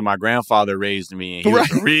around, so my grandfather raised me, and he was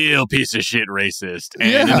a real piece of shit racist.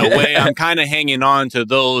 And in a way, I'm kind of hanging on to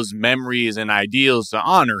those memories and ideals to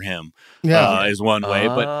honor him. Is one way,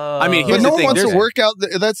 but I mean, here's no the thing. one wants to work out.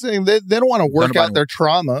 That's saying they don't want to work out their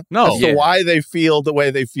trauma. No, as to why they feel the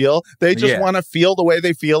way they feel. They just want to feel the way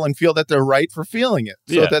they feel and feel that they're right for feeling it.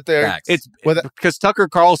 So that they're because Tucker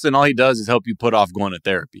Carlson, all he does is help you put off going to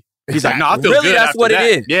therapy. He's like, no, I feel good. That's what it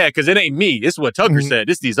is. Yeah, because it ain't me. It's what Tucker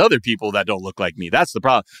said. It's these other people that don't look like me. That's the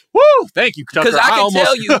problem. Woo! Thank you, Tucker. I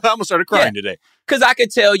almost started crying today. Because I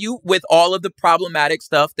could tell you with all of the problematic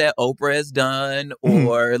stuff that Oprah has done,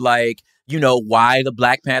 or like, you know, why the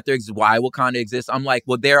Black Panther why Wakanda exists. I'm like,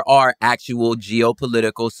 well, there are actual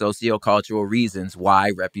geopolitical, sociocultural reasons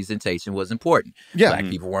why representation was important. Yeah. Black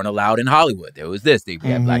people weren't allowed in Hollywood. There was this. We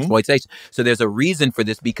had Black exploitation. So there's a reason for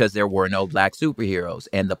this because there were no Black superheroes.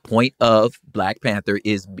 And the point of Black Panther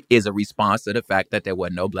is a response to the fact that there were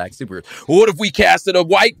no Black superheroes. What if we casted a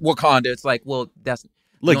white Wakanda? It's like, well, that's...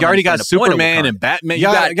 Look, you already got Superman and Batman. You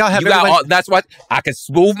got that's why I can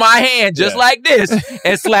smooth my hand just like this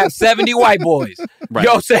and slap 70 white boys. Right. You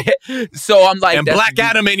know what I'm saying? So I'm like... And Black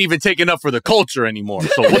Adam ain't even taking up for the culture anymore.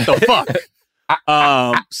 So what the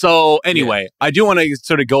fuck? So anyway, I do want to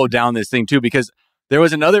sort of go down this thing too, because there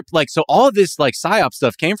was another, like, so all of this like PsyOp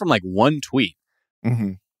stuff came from like one tweet.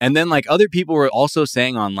 And then like other people were also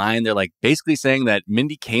saying online, they're like basically saying that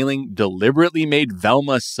Mindy Kaling deliberately made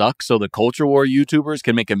Velma suck so the culture war YouTubers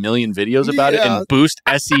can make 1 million videos about it and boost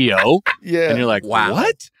SEO. And you're like, wow.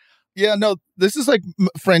 What? Yeah, no, this is like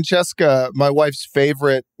Francesca, my wife's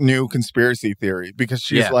favorite new conspiracy theory, because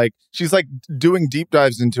she's like doing deep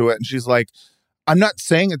dives into it. And she's like, I'm not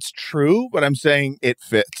saying it's true, but I'm saying it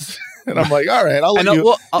fits. And I'm like, all right, I'll let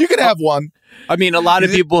you. You can have one. I mean, a lot of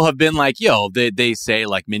people have been like, they say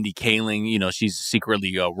like Mindy Kaling, you know, she's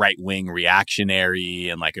secretly a right-wing reactionary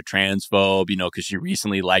and like a transphobe, you know, because she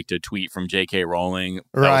recently liked a tweet from J.K. Rowling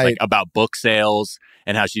that was like about book sales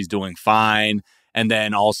and how she's doing fine. And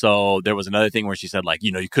then also there was another thing where she said like,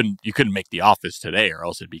 you know, you couldn't make The Office today or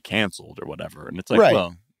else it'd be canceled or whatever. And it's like,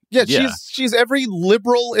 well. Yeah, she's every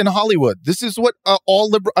liberal in Hollywood. This is what all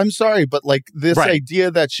liberal. I'm sorry, but like this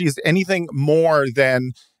idea that she's anything more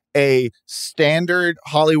than a standard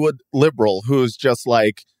Hollywood liberal who's just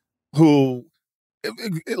like who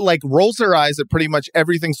rolls her eyes at pretty much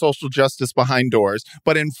everything social justice behind doors,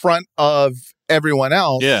 but in front of everyone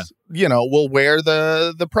else, you know, we'll wear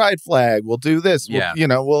the pride flag. We'll do this. We'll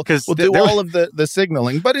do all of the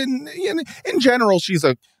signaling. But in general, she's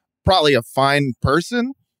probably a fine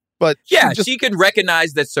person. But she can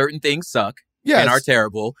recognize that certain things suck and are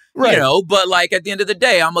terrible, you know, but like at the end of the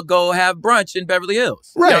day, I'm going to go have brunch in Beverly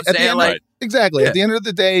Hills. Right. You know what I'm saying? Exactly. At the end of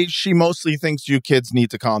the day, she mostly thinks you kids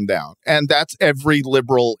need to calm down. And that's every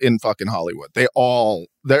liberal in fucking Hollywood. They're all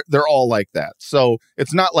like that. So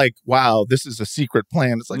it's not like, wow, this is a secret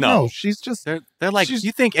plan. It's like, no she's just... They're like,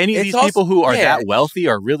 you think any of these people who are that wealthy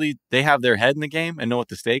are really, they have their head in the game and know what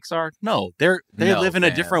the stakes are? No, they live in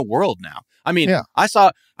a different world now. I mean,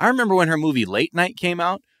 I remember when her movie Late Night came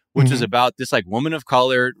out, which was about this like woman of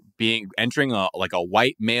color entering a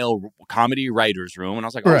white male comedy writer's room. And I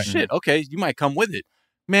was like, oh shit, okay, you might come with it.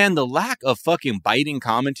 Man, the lack of fucking biting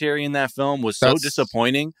commentary in that film was so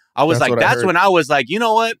disappointing. I was like, that's when I was like, you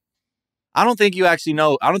know what? I don't think you actually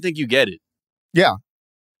know. I don't think you get it. Yeah.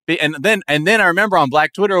 And then I remember on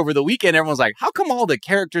Black Twitter over the weekend, everyone was like, how come all the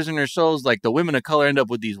characters in their shows, like the women of color, end up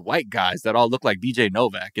with these white guys that all look like BJ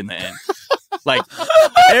Novak in the end? Like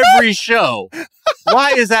every show.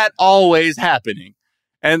 Why is that always happening?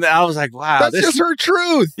 And I was like, wow. That's just her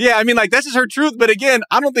truth. Yeah, I mean, like, that's just her truth. But again,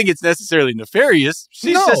 I don't think it's necessarily nefarious.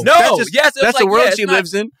 That's the world she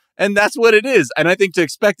lives in. And that's what it is. And I think to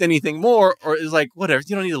expect anything more or is like, whatever,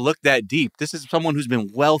 you don't need to look that deep. This is someone who's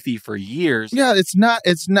been wealthy for years. Yeah, it's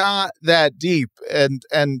not that deep.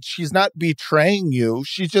 And she's not betraying you.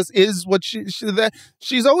 She just is what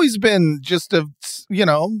she's always been just a,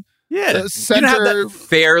 center.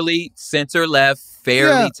 Fairly center left,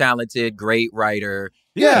 fairly talented, great writer,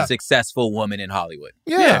 successful woman in Hollywood.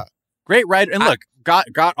 Yeah. Great writer. And look, got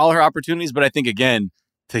all her opportunities. But I think, again,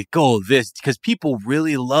 to go this, because people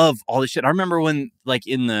really love all this shit. I remember when, like,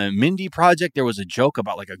 in the Mindy Project, there was a joke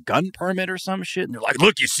about, like, a gun permit or some shit. And they're like,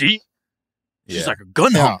 look, you see? She's like a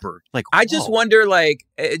gun humper. Like, I just wonder, like,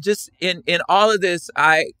 just in all of this,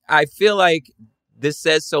 I feel like this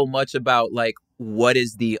says so much about, like, what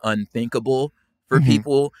is the unthinkable for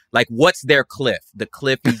people? Like, what's their cliff? The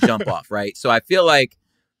cliff you jump off, right? So I feel like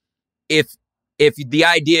if the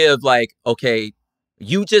idea of, like, okay,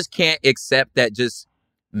 you just can't accept that just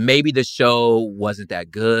maybe the show wasn't that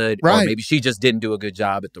good, or maybe she just didn't do a good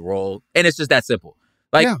job at the role, and it's just that simple.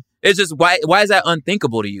 Like, it's just why is that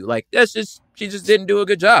unthinkable to you? Like, that's just she just didn't do a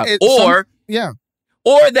good job, or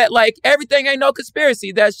that, like, everything ain't no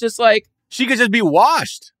conspiracy. That's just like she could just be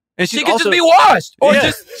washed, and she could just be washed, or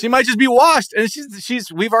she might just be washed, and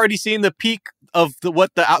she's we've already seen the peak of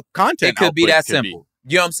what the content. It could be that simple.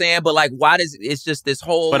 You know what I'm saying? But, like, why does it's just this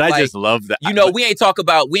whole? But I just love that. We ain't talk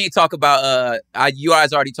about. You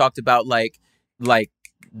guys already talked about like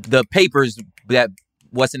the papers that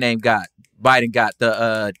what's the name got Biden got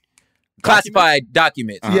the classified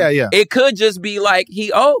documents. Yeah. It could just be like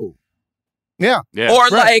he owed. Yeah.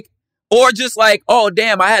 Or just like, oh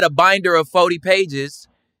damn, I had a binder of 40 pages,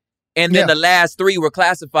 and then the last 3 were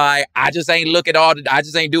classified. I just ain't look at all. I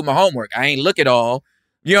just ain't do my homework. I ain't look at all.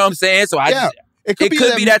 You know what I'm saying? So It could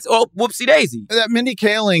be that's whoopsie daisy. That Mindy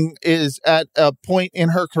Kaling is at a point in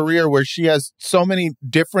her career where she has so many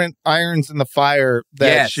different irons in the fire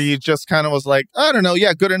that she just kind of was like, I don't know.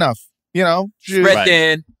 Yeah, good enough. Spread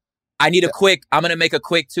thin. I need I'm going to make a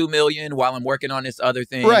quick $2 million while I'm working on this other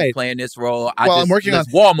thing, playing this role. I'm working on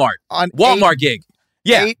Walmart gig.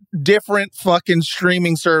 Yeah. 8 different fucking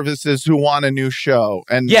streaming services who want a new show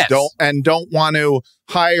and don't want to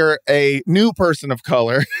hire a new person of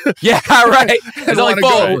color. Yeah, right. There's only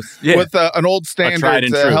 4 with an old standard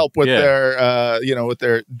to help with their with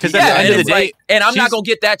their because at the end of the day, and I'm not gonna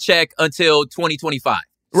get that check until 2025.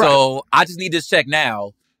 So I just need this check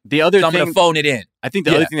now. The other thing, I'm gonna phone it in. I think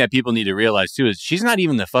the other thing that people need to realize too is she's not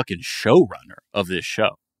even the fucking showrunner of this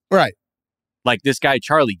show. Right. Like this guy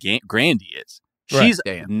Charlie Grandy is.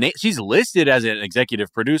 She's listed as an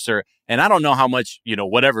executive producer, and I don't know how much,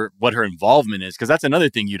 what her involvement is, because that's another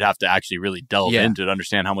thing you'd have to actually really delve into to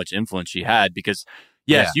understand how much influence she had. Because,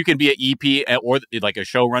 you can be an EP or like a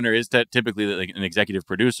showrunner is typically like an executive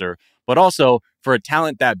producer, but also for a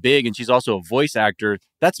talent that big, and she's also a voice actor,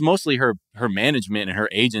 that's mostly her management and her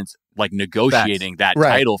agents like negotiating that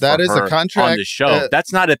title for that is her a contract on the show.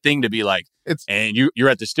 That's not a thing to be like, and you're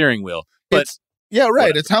at the steering wheel. But yeah, right.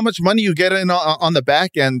 Whatever. It's how much money you get in on the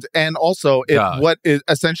back end, and also what it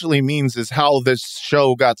essentially means is how this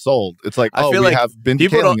show got sold. It's like, we have Mindy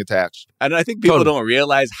Kaling attached. And I think people don't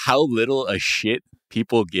realize how little a shit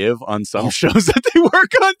people give on some shows that they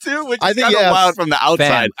work on too, which is kind of wild from the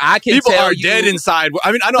outside. People are dead inside.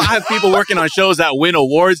 I mean, I know I have people working on shows that win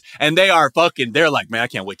awards, and they're like, man, I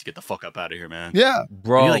can't wait to get the fuck up out of here, man. Yeah,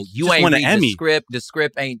 bro, you ain't read the script. The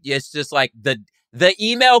script ain't. It's just like the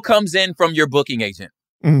email comes in from your booking agent,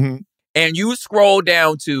 and you scroll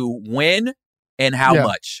down to when and how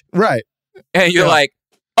much, right? And you're like,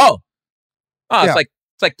 it's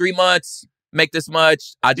like 3 months. Make this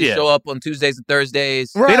much. I just show up on Tuesdays and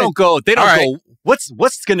Thursdays. Right. They don't go.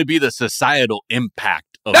 What's going to be the societal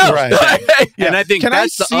impact of this? Right. And I think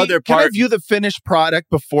that's the other part. Can I view the finished product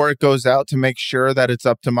before it goes out to make sure that it's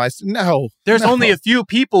up to my? No. There's only a few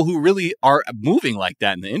people who really are moving like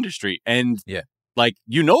that in the industry, and like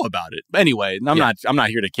about it. Anyway, I'm not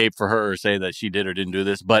here to cape for her or say that she did or didn't do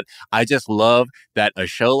this, but I just love that a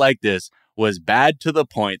show like this was bad to the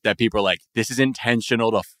point that people are like, this is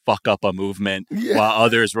intentional to fuck up a movement, while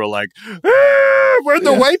others were like, where'd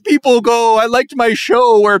the white people go? I liked my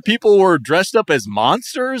show where people were dressed up as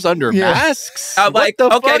monsters under masks. I'm like,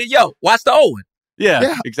 okay, watch the old one.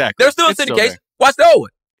 Yeah, exactly. They're still in syndication. Watch the old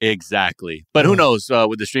one. Exactly. But who knows?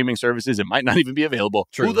 With the streaming services, it might not even be available.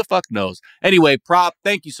 True. Who the fuck knows? Anyway, Prop,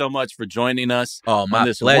 thank you so much for joining us on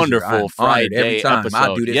this pleasure. wonderful Friday every time. episode.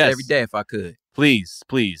 I'll do this every day if I could. Please.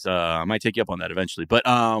 I might take you up on that eventually. But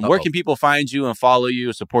where can people find you and follow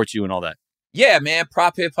you, support you, and all that? Yeah, man.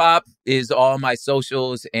 Prop Hip Hop is all my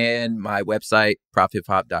socials and my website,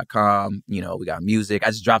 prophiphop.com. You know, we got music. I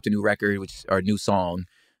just dropped a new record, a new song.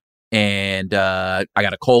 And I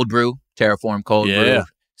got a cold brew, Terraform cold brew.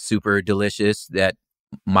 Super delicious that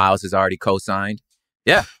Miles has already co-signed.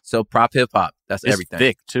 Yeah. So Prop Hip Hop. That's everything.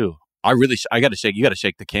 Thick, too. I got to shake. You got to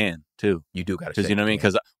shake the can, too. You do got to shake. Because you know what I mean?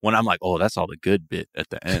 Because when I'm like, oh, that's all the good bit at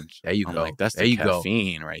the end. There you I'm go. Like, that's there the you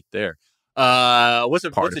caffeine right there. What's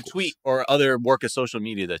a tweet or other work of social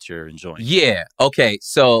media that you're enjoying? Yeah. Okay.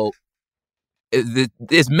 So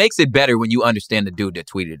this makes it better when you understand the dude that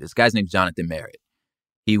tweeted. This guy's name's Jonathan Merritt.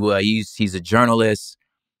 He's a journalist.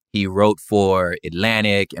 He wrote for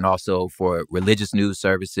Atlantic and also for religious news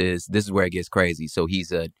services. This is where it gets crazy. So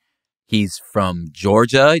he's from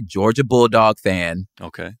Georgia Bulldog fan.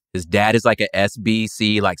 Okay. His dad is like a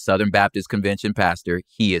SBC, like Southern Baptist Convention pastor.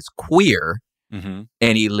 He is queer. Mm-hmm.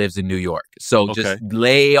 And he lives in New York. So just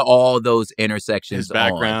lay all those intersections His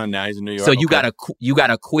background, on. now he's in New York. So you got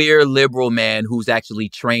a queer liberal man who's actually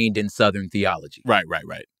trained in Southern theology. Right.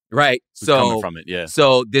 Right. Who's coming from it, yeah.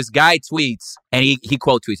 So this guy tweets, and he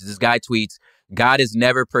quote tweets. This guy tweets, God is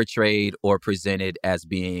never portrayed or presented as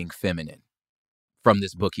being feminine from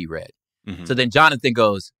this book he read. Mm-hmm. So then Jonathan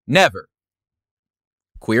goes, never.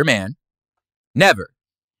 Queer man. Never.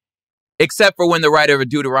 Except for when the writer of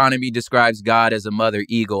Deuteronomy describes God as a mother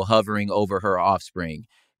eagle hovering over her offspring.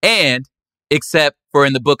 And except for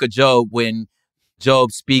in the book of Job, when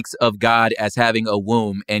Job speaks of God as having a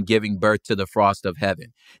womb and giving birth to the frost of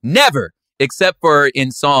heaven. Never, except for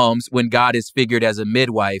in Psalms when God is figured as a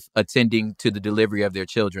midwife attending to the delivery of their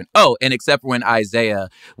children. Oh, and except for in Isaiah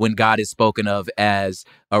when God is spoken of as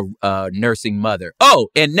a nursing mother. Oh,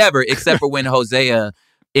 and never, except for when Hosea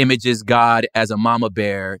images God as a mama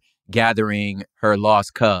bear gathering her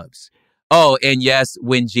lost cubs. Oh, and yes,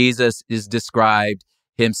 when Jesus is described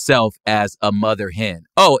himself as a mother hen.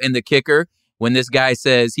 Oh, and the kicker, when this guy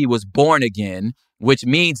says he was born again, which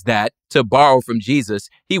means that, to borrow from Jesus,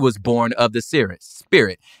 he was born of the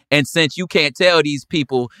Spirit. And since you can't tell these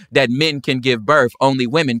people that men can give birth, only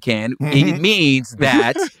women can, it means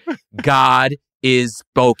that God is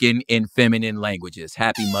spoken in feminine languages.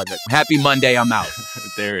 Happy Monday, I'm out.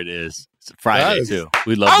 There it is. It's Friday, too.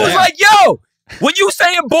 We love that. I was like, yo, when you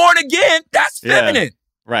saying born again, that's feminine.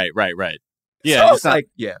 Yeah. Right. Yeah, so it's not,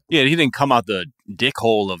 yeah, he didn't come out the dick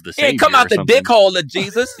hole of the Savior. He didn't come out the dick hole of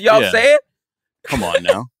Jesus. Y'all say it? Come on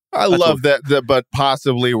now. I love that, but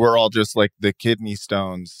possibly we're all just like the kidney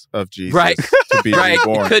stones of Jesus. Right. To be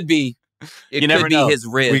reborn. It could be. It never could know. be his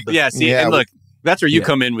rib. And look, that's where you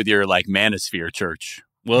come in with your like manosphere church.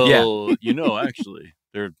 Well, actually,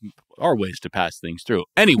 there are ways to pass things through.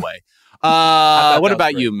 Anyway, what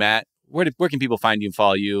about you, Matt? Where can people find you and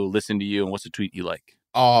follow you, listen to you, and what's the tweet you like?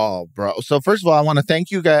 Oh, bro. So first of all, I want to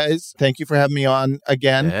thank you guys. Thank you for having me on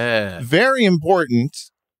again. Yeah. Very important.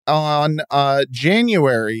 On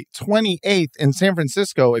January 28th in San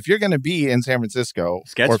Francisco, if you're going to be in San Francisco,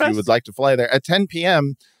 or if you would like to fly there, at 10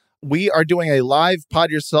 p.m., we are doing a live Pod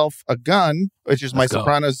Yourself a Gun, which is my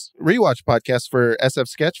Sopranos rewatch podcast for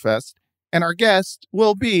SF Sketchfest. And our guest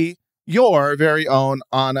will be your very own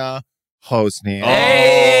Anna Hosnian.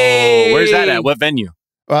 Hey! Where's that at? What venue?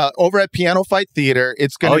 Over at Piano Fight Theater.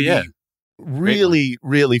 It's going to be really,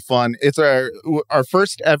 really fun. It's our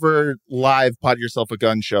first ever live Pod Yourself a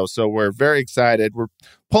Gun show. So we're very excited. We're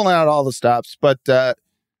pulling out all the stops. But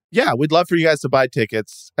we'd love for you guys to buy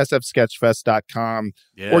tickets. sfsketchfest.com.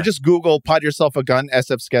 Yeah. Or just Google Pod Yourself a Gun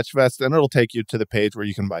SF Sketchfest and it'll take you to the page where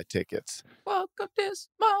you can buy tickets. Welcome this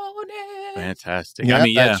morning. Fantastic. Yeah, I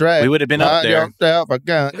mean, that's right. We would have been up there.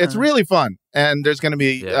 It's really fun. And there's going to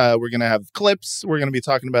be, we're going to have clips. We're going to be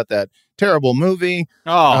talking about that terrible movie.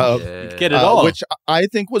 Get it all. Which I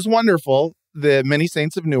think was wonderful. The Many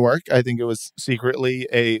Saints of Newark. I think it was secretly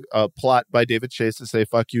a plot by David Chase to say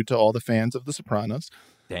fuck you to all the fans of The Sopranos.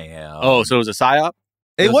 Damn. Oh, so it was a PsyOp?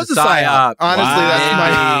 It was a PsyOp. Honestly, that's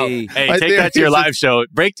my... Hey, take that to your live show.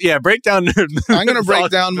 Break down... I'm going to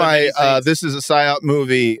break down my this is a PsyOp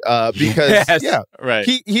movie because, right.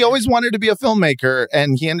 He always wanted to be a filmmaker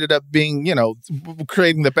and he ended up being,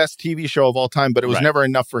 creating the best TV show of all time, but it was never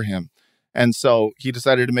enough for him. And so he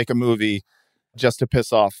decided to make a movie just to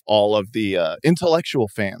piss off all of the intellectual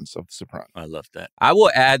fans of The Sopranos. I love that. I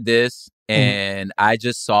will add this, and I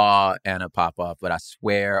just saw Anna pop up, but I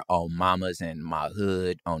swear on mamas and my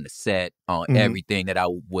hood, on the set, on everything that I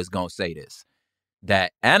was going to say this.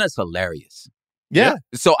 that Anna's hilarious. Yeah.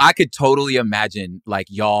 So I could totally imagine like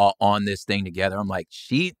y'all on this thing together. I'm like,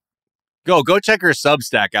 Go check her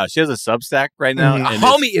Substack out. She has a Substack right now. Mm-hmm.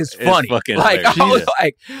 Homie is funny. Like, I was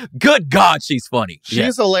like, good God, she's funny.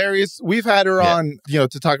 She's hilarious. We've had her on, to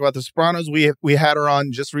talk about The Sopranos. We had her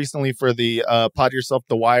on just recently for the Pod Yourself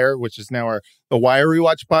The Wire, which is now the Wire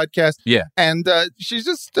Rewatch podcast. Yeah. And she's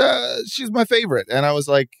just, she's my favorite. And I was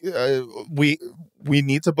like, we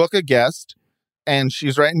need to book a guest. And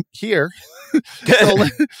she's right here. So,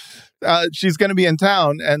 she's going to be in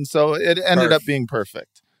town. And so it ended up being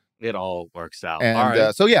perfect. It all works out. And all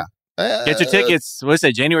right. So, yeah. Get your tickets, what's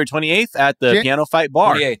it, January 28th at the Piano Fight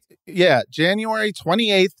Bar. 28th. Yeah, January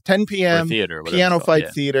 28th, 10 p.m. Theater, Piano Fight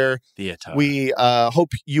Theater. We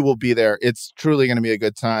hope you will be there. It's truly going to be a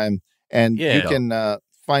good time. And you can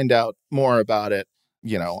find out more about it,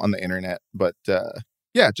 on the internet. But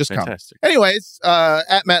just Fantastic. Come. Anyways,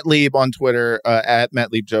 at Matt Lieb on Twitter, at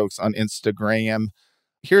Matt Lieb Jokes on Instagram.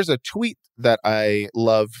 Here's a tweet that I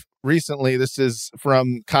love recently. This is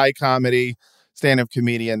from Kai Comedy, stand-up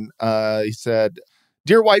comedian. He said,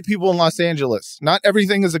 "Dear white people in Los Angeles, not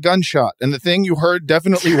everything is a gunshot, and the thing you heard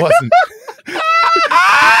definitely wasn't."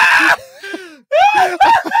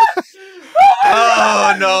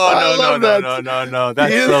 Oh, no.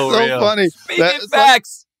 That's so real. Funny. Speaking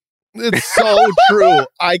facts. It's so true.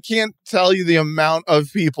 I can't tell you the amount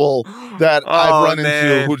of people that I've run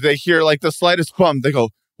into who they hear like the slightest bump. They go,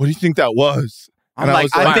 "What do you think that was?" And I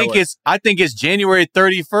think it's January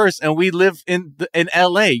 31st, and we live in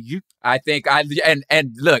LA.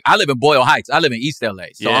 Look, I live in Boyle Heights. I live in East LA.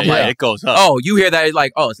 So I'm like, it goes up. Oh, you hear that? It's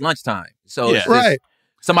like, it's lunchtime. So right.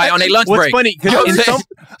 Somebody on their lunch break. What's funny because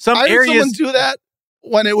some I areas heard someone do that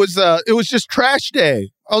when it was just trash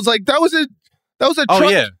day. I was like, that was a truck. Oh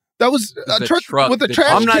yeah, that was a truck with a trash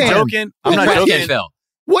can. I'm not joking.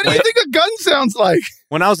 What do you think a gun sounds like?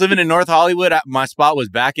 When I was living in North Hollywood, my spot was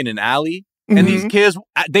back in an alley. And these kids,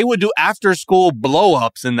 they would do after-school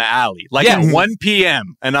blow-ups in the alley, at 1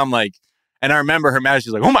 p.m. And I'm like, and I remember her manager,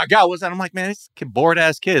 she's like, "Oh my God, what's that?" I'm like, "Man, it's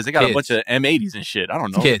bored-ass kids. They got a bunch of M80s and shit. I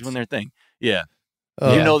don't know. They're doing their thing." Yeah.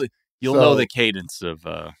 You'll know the cadence of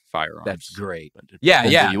firearms. That's great.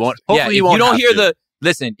 Yeah. You won't. Hopefully you won't. You don't hear the.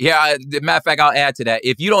 Listen. Yeah. Matter of fact, I'll add to that.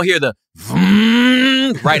 If you don't hear the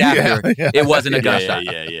right after, it wasn't a gunshot.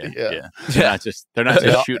 Yeah. They're not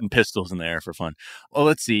just shooting pistols in the air for fun. Well,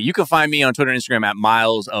 let's see. You can find me on Twitter and Instagram at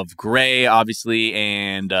Miles of Gray, obviously,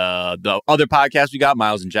 and the other podcast we got,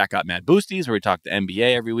 Miles and Jack Got Mad Boosties, where we talk the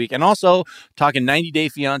NBA every week, and also talking 90 Day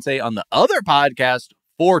Fiance on the other podcast,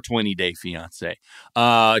 420 Day Fiance.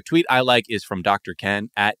 Tweet I like is from Dr. Ken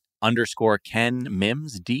at _Ken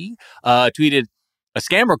Mims D. Tweeted, "A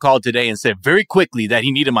scammer called today and said very quickly that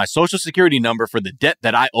he needed my social security number for the debt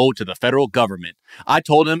that I owe to the federal government. I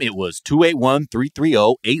told him it was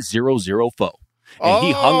 281-330-8004. And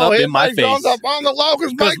he hung up in my face. Because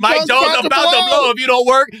Mike Jones about to blow. If you don't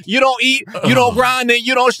work, you don't eat, you don't grind, and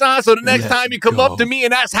you don't shine. So the next time you come up to me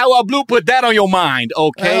and that's how I blew, put that on your mind.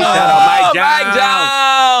 Okay, shout out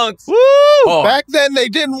Mike Jones. Woo! Back then they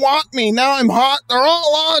didn't want me. Now I'm hot. They're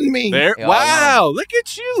all on me. Wow, look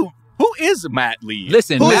at you. Who is Matt Lee?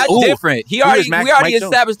 Listen, Matt's different. We already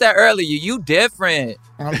established that earlier. You different.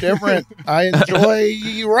 I'm different. I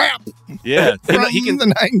enjoy rap. Yeah. He can the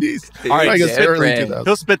 90s. All right, I guess early 2000s.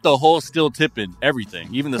 He'll spit the whole still tipping everything,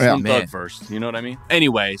 even the Slim Thug verse. You know what I mean?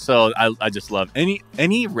 Anyway, so I just love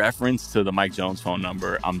any reference to the Mike Jones phone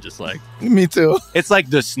number. I'm just like, me too. It's like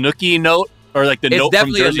the Snooki note. Or like the note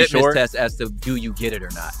from Jersey Shore. It's definitely a litmus test as to do you get it or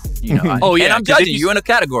not. And I'm judging you in a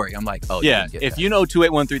category. I'm like, if you know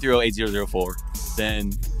 281-330-8004,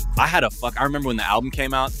 then I remember when the album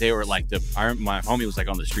came out, they were like my homie was like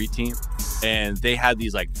on the street team, and they had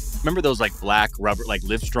these like, remember those like black rubber like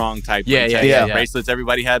Livestrong type bracelets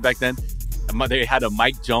everybody had back then. They had a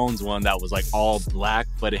Mike Jones one that was like all black,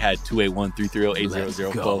 but it had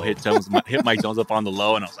 281-330-8004. Hit Mike Jones up on the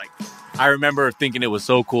low, and I was like, I remember thinking it was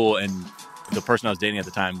so cool, and the person I was dating at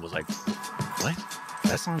the time was like, "What?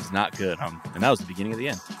 That song's not good." And that was the beginning of the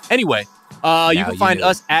end. Anyway, you can find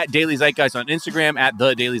us at Daily Zeitgeist on Instagram, at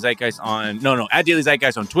The Daily Zeitgeist at Daily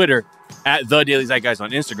Zeitgeist on Twitter, at The Daily Zeitgeist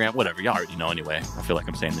on Instagram. Whatever, y'all already know anyway. I feel like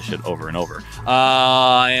I'm saying this shit over and over.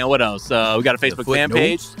 And what else? We got a Facebook fan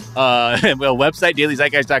page, website,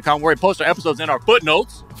 dailyzeitgeist.com, where we post our episodes and our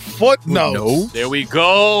footnotes. There we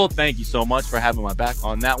go. Thank you so much for having my back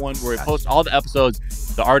on that one, where we post all the episodes,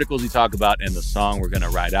 the articles we talk about, and the song we're going to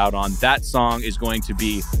ride out on. That song is going to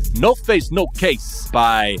be No Face, No Case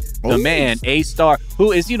by the man A-Star,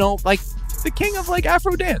 who is, like the king of like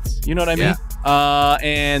Afro dance. You know what I mean?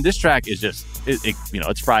 And this track is just,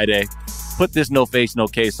 it's Friday. put this no face, no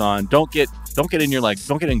case on. Don't get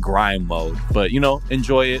in grime mode, but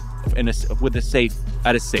enjoy it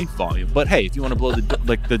at a safe volume. But hey, if you want to blow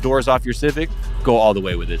the doors off your Civic, go all the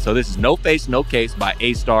way with it. So this is No Face, No Case by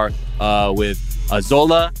A-Star with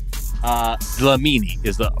Azola Dlamini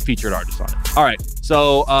is the featured artist on it. All right,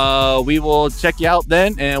 so we will check you out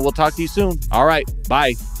then, and we'll talk to you soon. All right,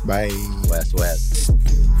 bye. Bye. West.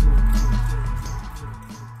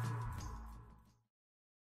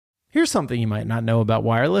 Here's something you might not know about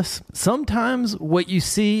wireless. Sometimes what you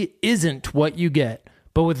see isn't what you get.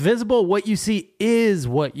 But with Visible, what you see is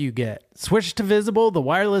what you get. Switch to Visible, the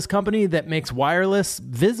wireless company that makes wireless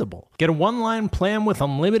visible. Get a one-line plan with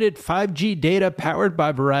unlimited 5G data powered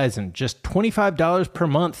by Verizon. Just $25 per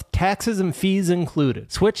month, taxes and fees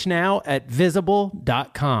included. Switch now at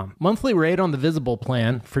Visible.com. Monthly rate on the Visible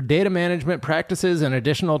plan. For data management practices and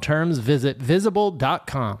additional terms, visit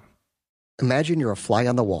Visible.com. Imagine you're a fly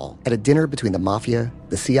on the wall at a dinner between the Mafia,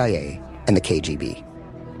 the CIA, and the KGB.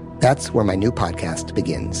 That's where my new podcast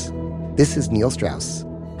begins. This is Neil Strauss,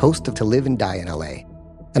 host of To Live and Die in LA,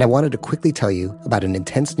 and I wanted to quickly tell you about an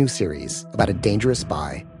intense new series about a dangerous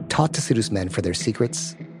spy taught to seduce men for their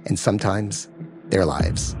secrets and sometimes their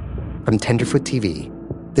lives. From Tenderfoot TV,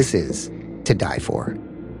 this is To Die For.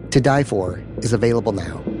 To Die For is available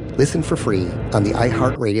now. Listen for free on the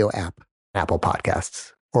iHeartRadio app, Apple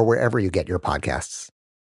Podcasts, or wherever you get your podcasts.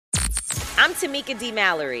 I'm Tamika D.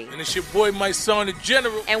 Mallory. And it's your boy, my son, the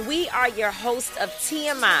General. And we are your hosts of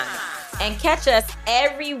TMI. And catch us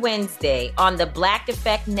every Wednesday on the Black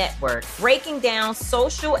Effect Network, breaking down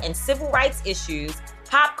social and civil rights issues,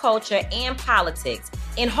 pop culture, and politics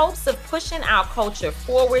in hopes of pushing our culture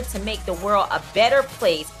forward to make the world a better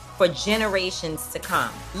place for generations to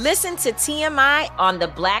come. Listen to TMI on the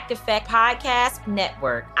Black Effect Podcast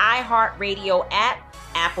Network, iHeartRadio app,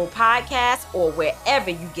 Apple Podcasts, or wherever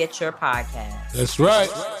you get your podcasts. That's right.